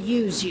wants to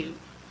use you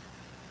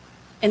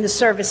in the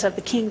service of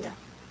the kingdom.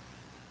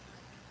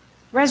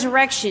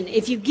 Resurrection,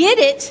 if you get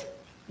it,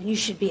 then you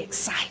should be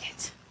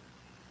excited.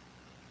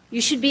 You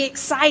should be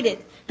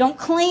excited. Don't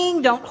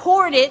cling, don't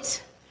hoard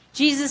it.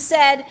 Jesus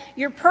said,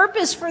 your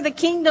purpose for the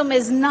kingdom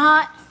is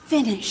not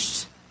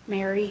finished,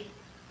 Mary.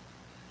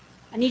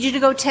 I need you to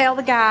go tell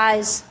the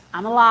guys,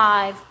 I'm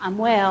alive, I'm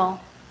well,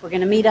 we're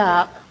going to meet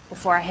up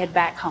before I head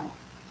back home.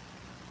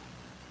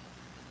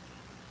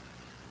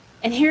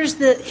 And here's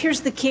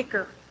the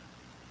kicker.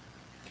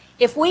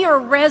 If we are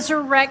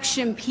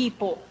resurrection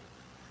people,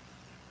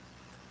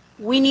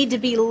 we need to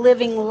be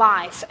living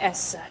life as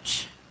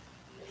such.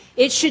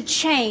 It should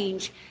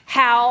change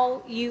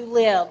how you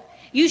live.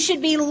 You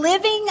should be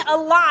living a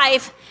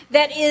life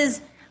that is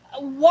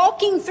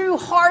walking through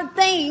hard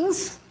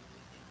things,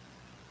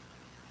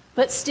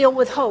 but still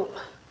with hope.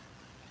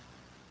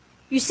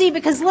 You see,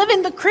 because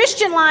living the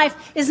Christian life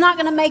is not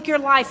going to make your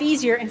life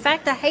easier. In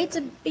fact, I hate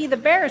to be the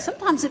bearer.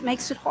 Sometimes it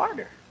makes it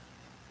harder.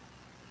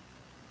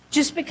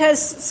 Just because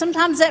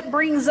sometimes that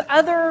brings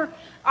other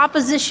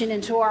opposition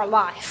into our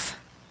life.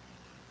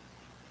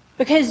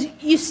 Because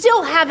you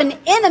still have an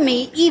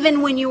enemy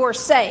even when you are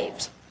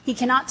saved. He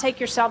cannot take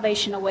your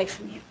salvation away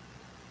from you.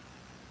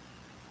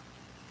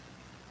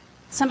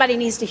 Somebody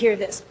needs to hear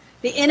this.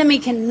 The enemy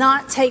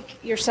cannot take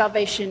your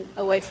salvation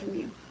away from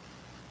you.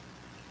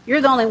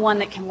 You're the only one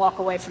that can walk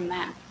away from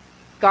that.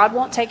 God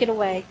won't take it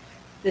away.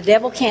 The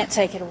devil can't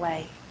take it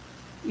away.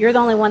 You're the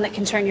only one that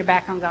can turn your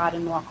back on God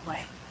and walk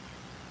away.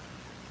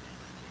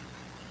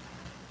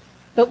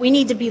 But we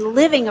need to be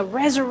living a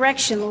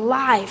resurrection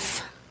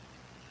life,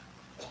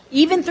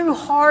 even through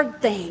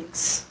hard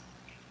things.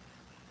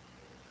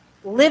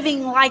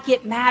 Living like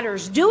it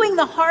matters. Doing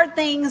the hard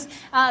things.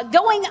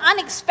 Going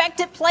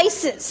unexpected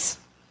places.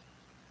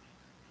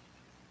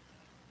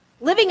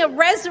 Living a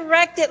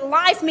resurrected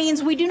life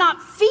means we do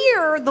not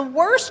fear the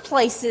worst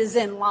places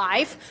in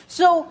life.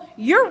 So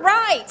you're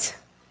right.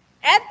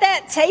 At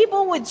that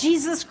table with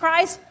Jesus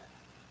Christ,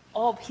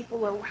 all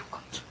people are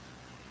welcomed.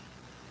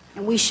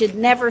 And we should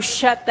never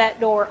shut that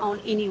door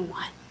on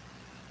anyone.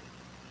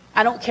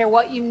 I don't care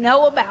what you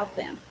know about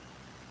them.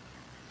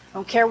 I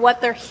don't care what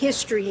their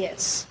history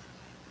is.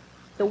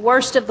 The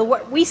worst of the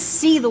worst. We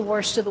see the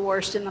worst of the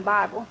worst in the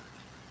Bible.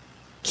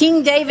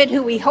 King David,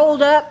 who we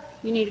hold up,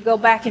 you need to go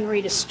back and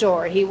read his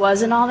story. He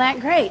wasn't all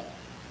that great,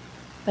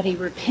 but he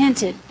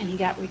repented and he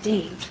got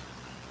redeemed.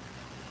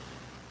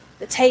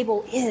 The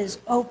table is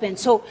open.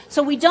 So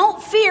we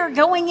don't fear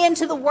going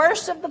into the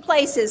worst of the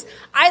places.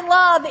 I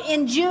love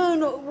in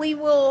June we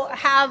will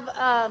have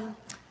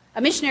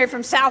a missionary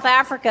from South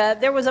Africa.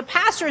 There was a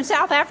pastor in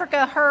South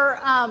Africa.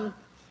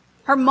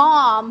 Her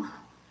mom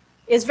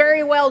is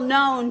very well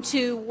known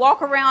to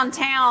walk around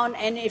town,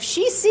 and if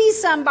she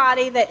sees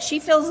somebody that she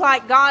feels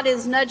like God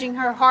is nudging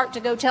her heart to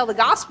go tell the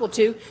gospel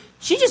to,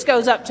 she just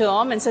goes up to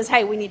them and says,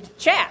 hey, we need to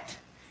chat.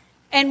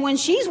 And when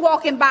she's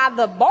walking by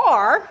the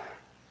bar,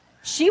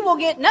 she will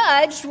get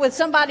nudged with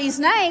somebody's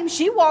name.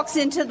 She walks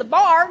into the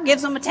bar,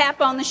 gives them a tap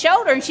on the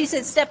shoulder, and she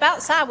says, step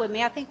outside with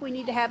me. I think we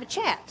need to have a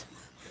chat.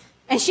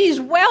 And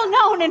she's well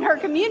known in her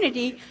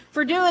community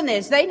for doing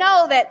this. They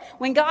know that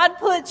when God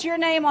puts your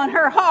name on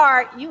her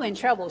heart, you're in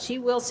trouble. She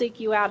will seek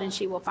you out and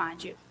she will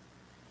find you.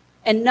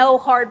 And no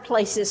hard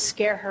places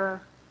scare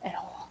her at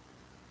all.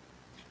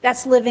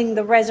 That's living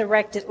the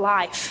resurrected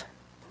life.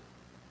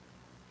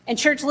 And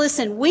church,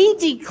 listen, we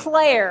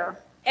declare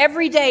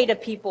every day to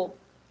people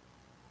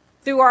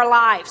through our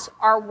lives,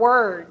 our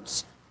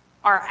words,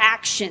 our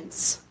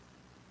actions,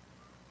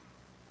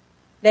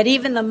 that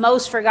even the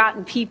most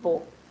forgotten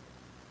people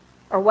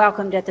are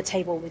welcomed at the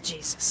table with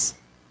Jesus.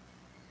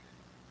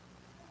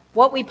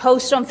 What we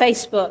post on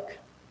Facebook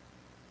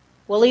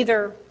will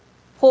either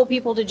pull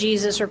people to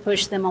Jesus or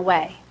push them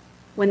away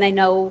when they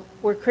know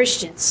we're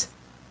Christians.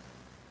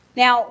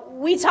 Now,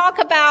 we talk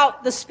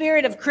about the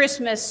spirit of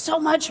Christmas so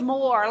much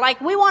more. Like,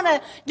 we want to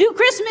do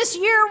Christmas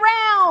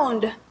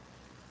year-round.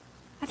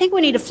 I think we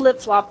need to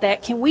flip-flop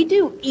that. Can we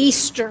do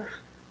Easter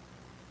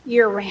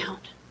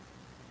year-round?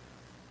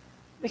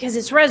 Because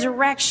it's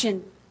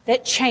resurrection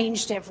that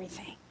changed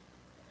everything.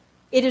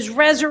 It is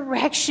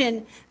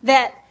resurrection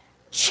that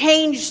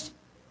changed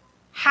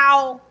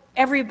how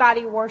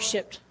everybody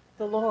worshiped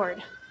the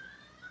Lord.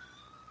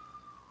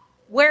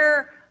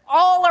 Where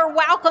all are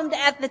welcomed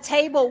at the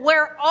table,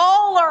 where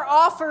all are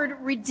offered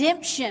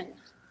redemption.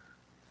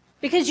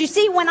 Because you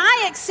see, when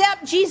I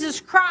accept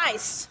Jesus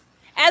Christ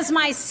as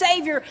my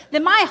Savior,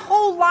 then my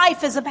whole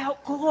life is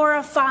about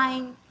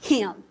glorifying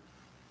Him.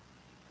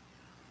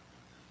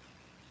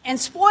 And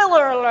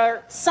spoiler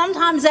alert,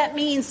 sometimes that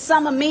means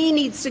some of me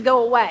needs to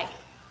go away,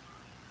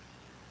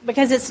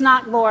 because it's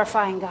not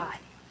glorifying God.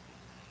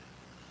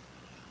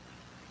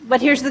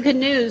 But here's the good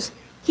news.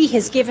 He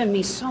has given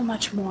me so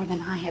much more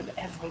than I have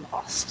ever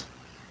lost.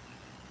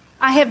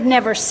 I have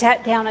never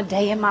sat down a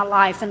day in my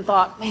life and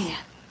thought, man,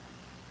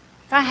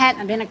 if I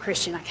hadn't been a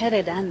Christian, I could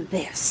have done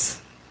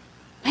this.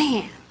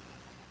 Man.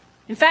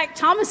 In fact,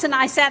 Thomas and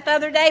I sat the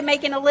other day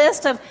making a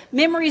list of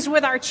memories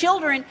with our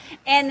children,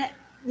 and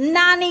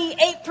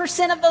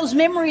 98% of those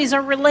memories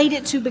are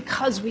related to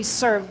because we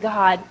served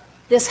God.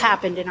 This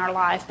happened in our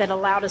life that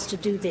allowed us to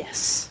do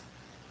this.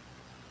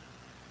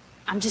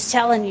 I'm just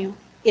telling you,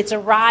 it's a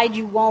ride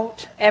you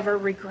won't ever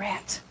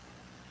regret.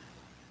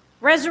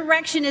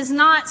 Resurrection is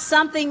not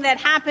something that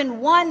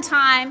happened one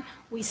time.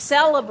 We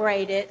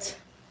celebrate it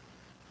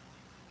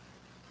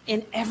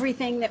in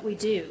everything that we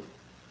do.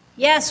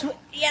 Yes,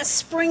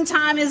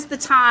 springtime is the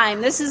time.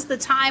 This is the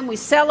time we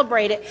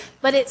celebrate it,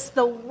 but it's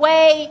the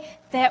way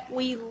that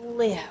we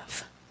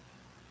live.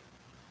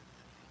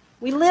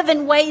 We live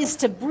in ways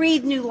to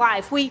breathe new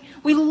life. We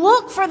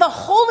look for the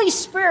Holy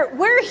Spirit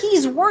where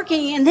He's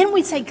working, and then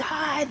we say,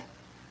 God,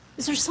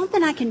 is there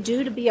something I can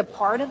do to be a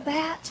part of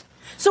that?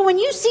 So when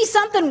you see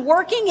something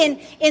working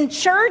in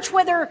church,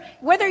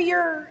 whether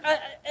you're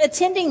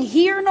attending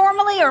here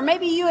normally or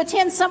maybe you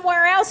attend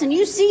somewhere else and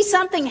you see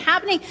something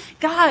happening,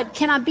 God,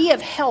 can I be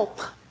of help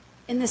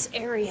in this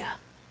area?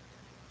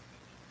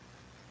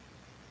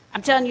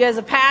 I'm telling you, as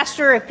a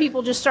pastor, if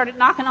people just started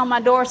knocking on my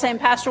door saying,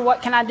 Pastor,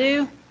 what can I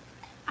do?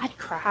 I'd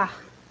cry.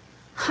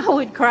 I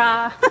would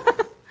cry.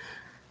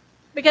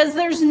 Because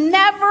there's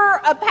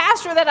never a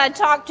pastor that I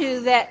talk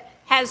to that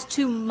has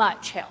too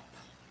much help.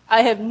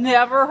 I have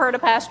never heard a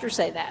pastor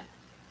say that.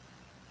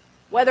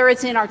 Whether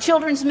it's in our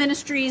children's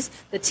ministries,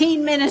 the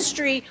teen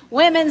ministry,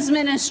 women's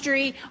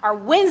ministry, our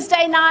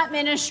Wednesday night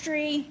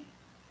ministry.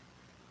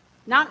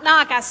 Knock,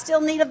 knock, I still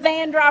need a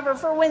van driver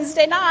for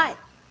Wednesday night.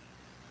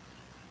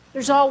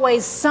 There's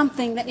always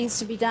something that needs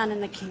to be done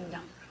in the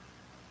kingdom.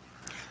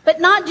 But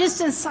not just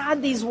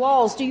inside these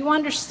walls. Do you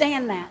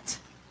understand that?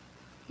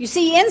 You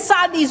see,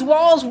 inside these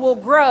walls will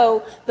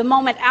grow the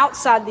moment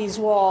outside these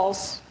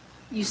walls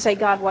you say,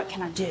 God, what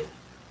can I do?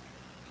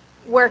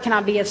 Where can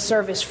I be of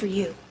service for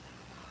you?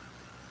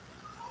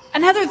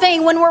 Another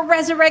thing, when we're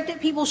resurrected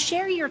people,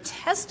 share your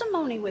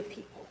testimony with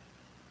people.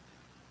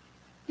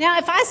 Now,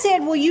 if I said,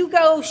 will you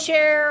go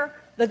share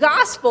the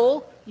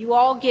gospel, you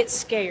all get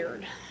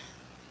scared.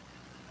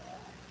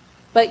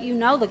 But you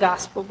know the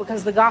gospel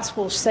because the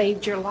gospel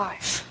saved your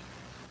life.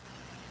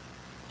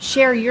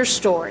 Share your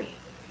story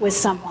with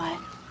someone.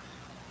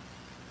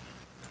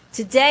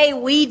 Today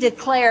we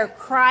declare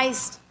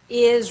Christ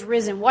is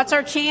risen. What's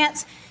our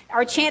chant?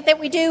 Our chant that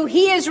we do,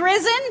 He is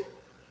risen.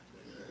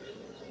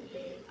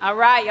 All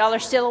right, y'all are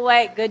still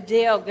awake. Good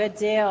deal, good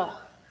deal.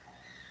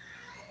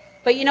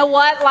 But you know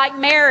what? Like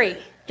Mary,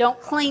 don't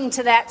cling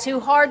to that too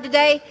hard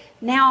today.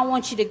 Now I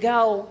want you to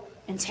go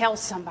and tell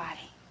somebody.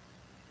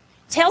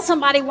 Tell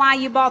somebody why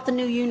you bought the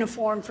new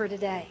uniform for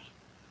today.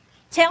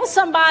 Tell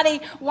somebody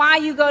why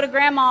you go to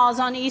Grandma's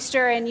on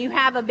Easter and you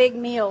have a big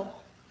meal.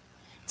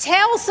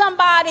 Tell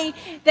somebody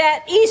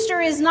that Easter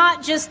is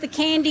not just the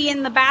candy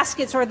in the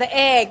baskets or the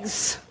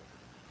eggs.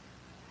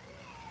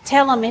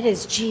 Tell them it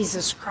is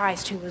Jesus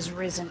Christ who was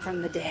risen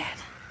from the dead.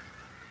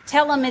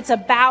 Tell them it's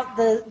about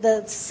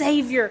the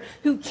Savior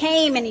who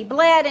came and He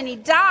bled and He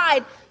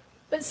died.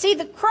 But see,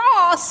 the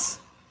cross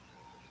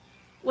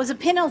was a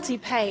penalty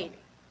paid.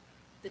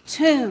 The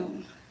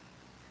tomb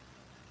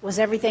was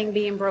everything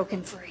being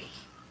broken free.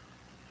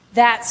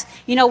 That's,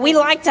 we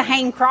like to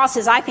hang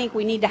crosses. I think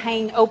we need to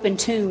hang open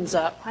tombs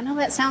up. I know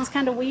that sounds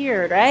kind of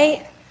weird,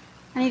 right?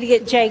 I need to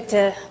get Jake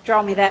to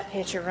draw me that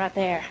picture right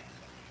there.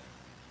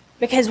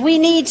 Because we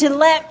need to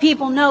let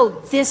people know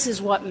this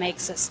is what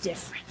makes us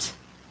different.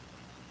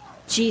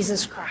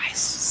 Jesus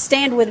Christ.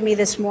 Stand with me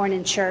this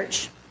morning,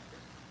 church.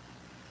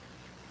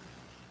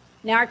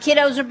 Now our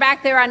kiddos are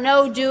back there, I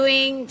know,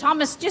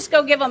 Thomas, just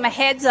go give them a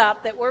heads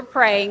up that we're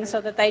praying so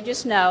that they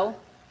just know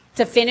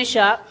to finish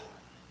up.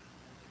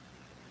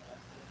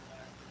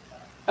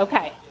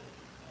 Okay,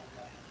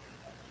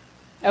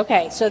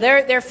 so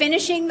they're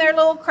finishing their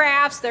little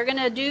crafts. They're going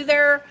to do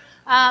their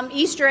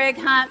Easter egg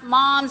hunt.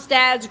 Moms,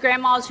 dads,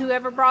 grandmas,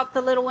 whoever brought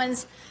the little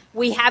ones.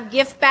 We have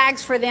gift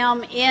bags for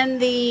them in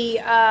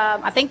the,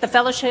 I think the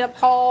fellowship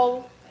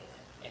hall.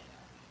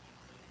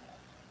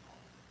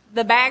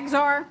 The bags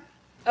are?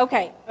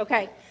 Okay.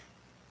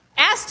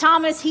 Ask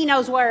Thomas. He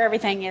knows where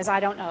everything is. I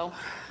don't know.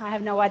 I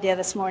have no idea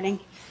this morning.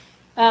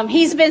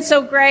 He's been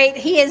so great.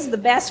 He is the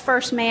best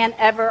first man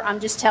ever. I'm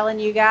just telling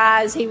you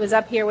guys. He was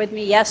up here with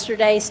me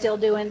yesterday still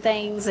doing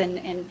things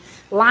and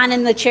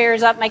lining the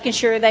chairs up, making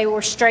sure they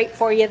were straight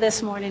for you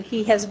this morning.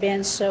 He has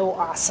been so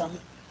awesome.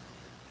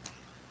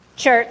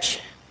 Church,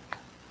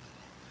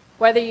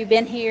 Whether you've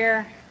been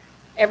here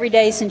every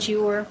day since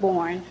you were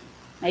born,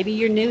 maybe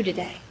you're new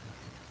today.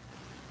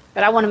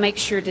 But I want to make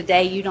sure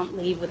today you don't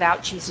leave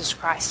without Jesus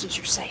Christ as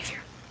your Savior.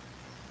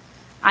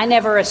 I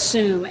never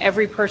assume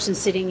every person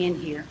sitting in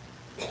here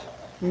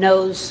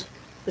knows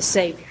the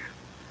Savior.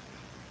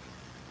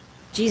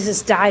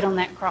 Jesus died on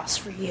that cross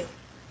for you.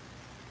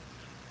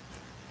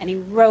 And he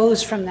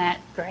rose from that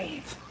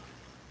grave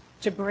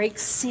to break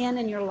sin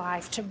in your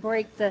life, to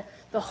break the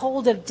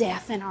hold of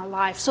death in our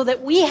life, so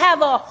that we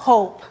have a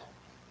hope.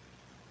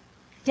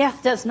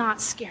 Death does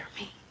not scare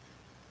me.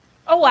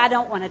 Oh, I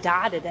don't want to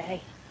die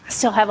today. I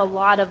still have a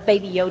lot of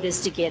baby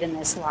Yodas to get in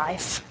this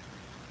life.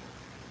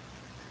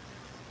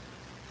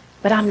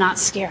 But I'm not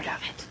scared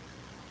of it.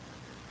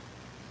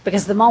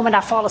 Because the moment I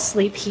fall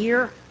asleep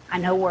here, I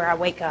know where I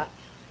wake up.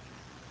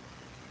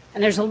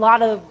 And there's a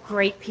lot of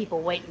great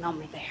people waiting on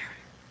me there.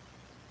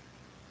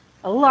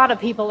 A lot of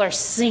people are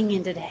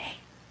singing today.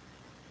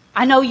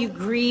 I know you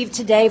grieve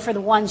today for the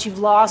ones you've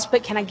lost,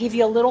 but can I give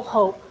you a little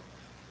hope?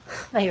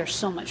 They are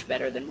so much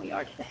better than we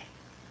are today.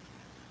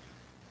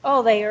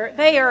 Oh, they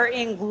are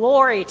in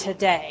glory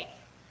today.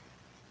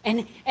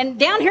 And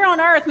down here on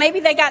earth,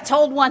 maybe they got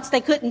told once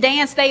they couldn't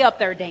dance, they up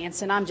there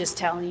dancing. I'm just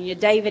telling you,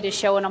 David is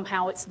showing them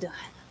how it's done.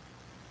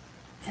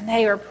 And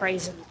they are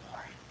praising the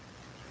Lord.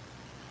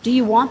 Do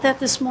you want that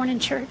this morning,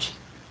 church?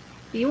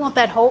 Do you want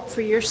that hope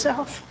for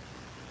yourself?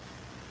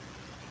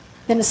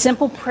 Then a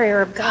simple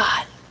prayer of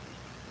God.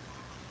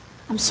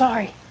 I'm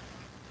sorry.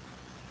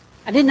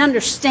 I didn't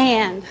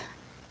understand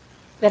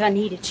that I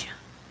needed you.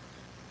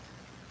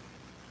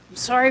 I'm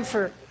sorry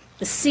for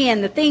the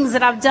sin, the things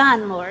that I've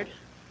done, Lord.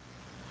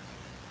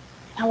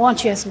 I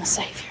want you as my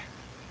Savior.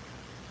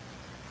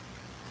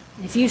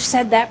 And if you've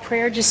said that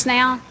prayer just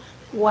now,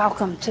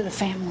 welcome to the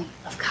family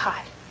of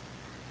God.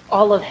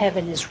 All of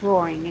heaven is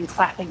roaring and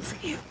clapping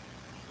for you.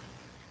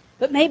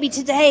 But maybe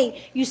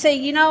today you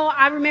say,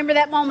 I remember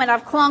that moment.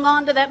 I've clung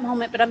on to that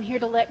moment, but I'm here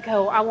to let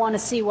go. I want to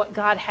see what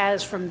God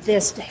has from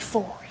this day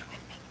forward with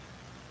me.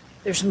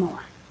 There's more.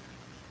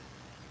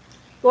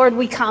 Lord,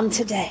 we come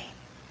today.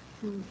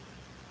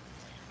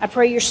 I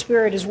pray your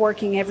Spirit is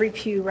working every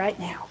pew right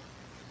now.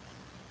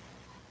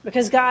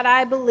 Because, God,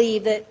 I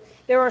believe that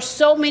there are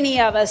so many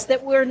of us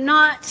that we're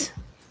not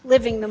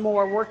living the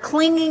more. We're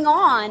clinging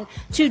on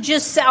to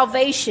just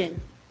salvation.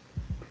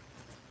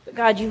 But,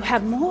 God, you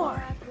have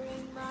more.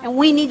 And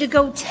we need to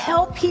go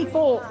tell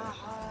people.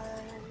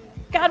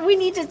 God, we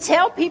need to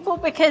tell people,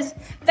 because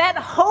that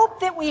hope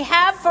that we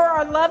have for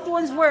our loved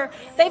ones, where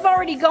they've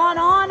already gone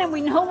on and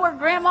we know where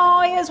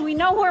grandma is, we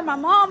know where my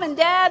mom and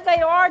dad,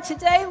 they are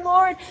today,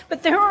 Lord.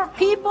 But there are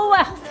people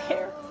out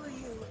there.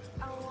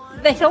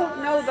 They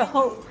don't know the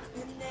hope.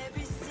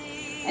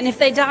 And if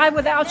they die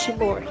without you,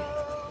 Lord,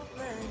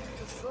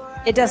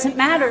 it doesn't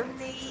matter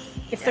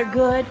if they're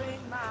good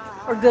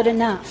or good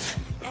enough.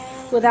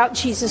 Without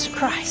Jesus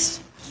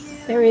Christ,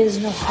 there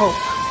is no hope.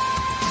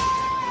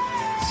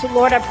 So,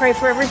 Lord, I pray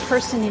for every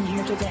person in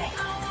here today.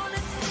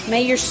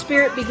 May your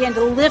Spirit begin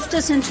to lift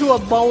us into a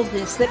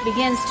boldness that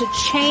begins to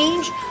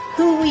change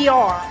who we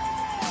are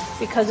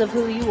because of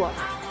who you are.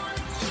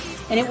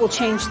 And it will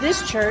change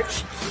this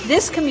church,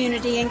 this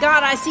community. And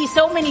God, I see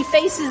so many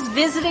faces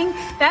visiting.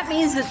 That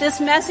means that this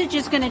message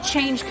is going to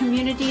change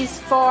communities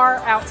far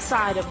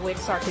outside of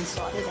Wicks,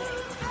 Arkansas today.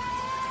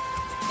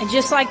 And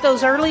just like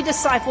those early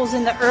disciples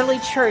in the early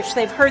church,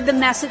 they've heard the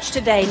message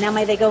today. Now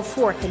may they go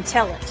forth and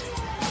tell it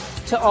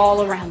to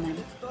all around them.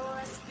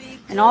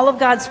 And all of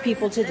God's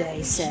people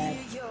today said,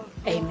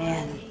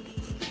 amen.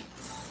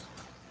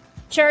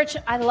 Church,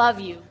 I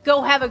love you.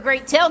 Go have a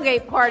great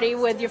tailgate party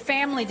with your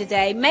family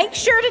today. Make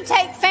sure to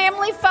take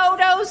family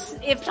photos.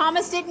 If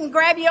Thomas didn't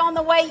grab you on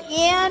the way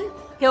in,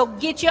 he'll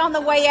get you on the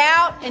way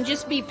out. And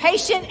just be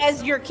patient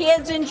as your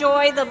kids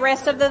enjoy the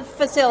rest of the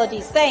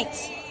facilities.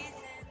 Thanks.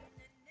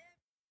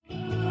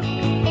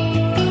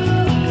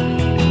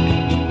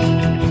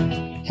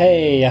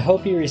 Hey, I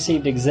hope you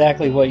received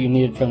exactly what you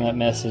needed from that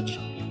message.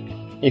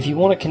 If you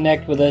want to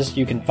connect with us,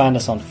 you can find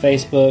us on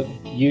Facebook,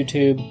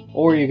 YouTube,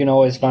 or you can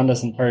always find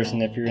us in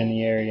person if you're in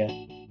the area.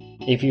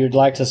 If you'd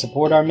like to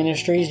support our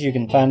ministries, you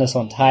can find us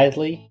on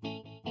Tithely.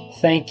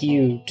 Thank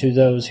you to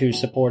those who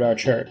support our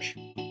church.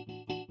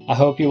 I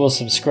hope you will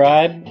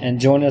subscribe and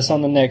join us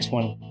on the next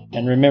one.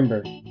 And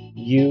remember,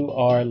 you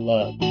are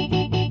loved.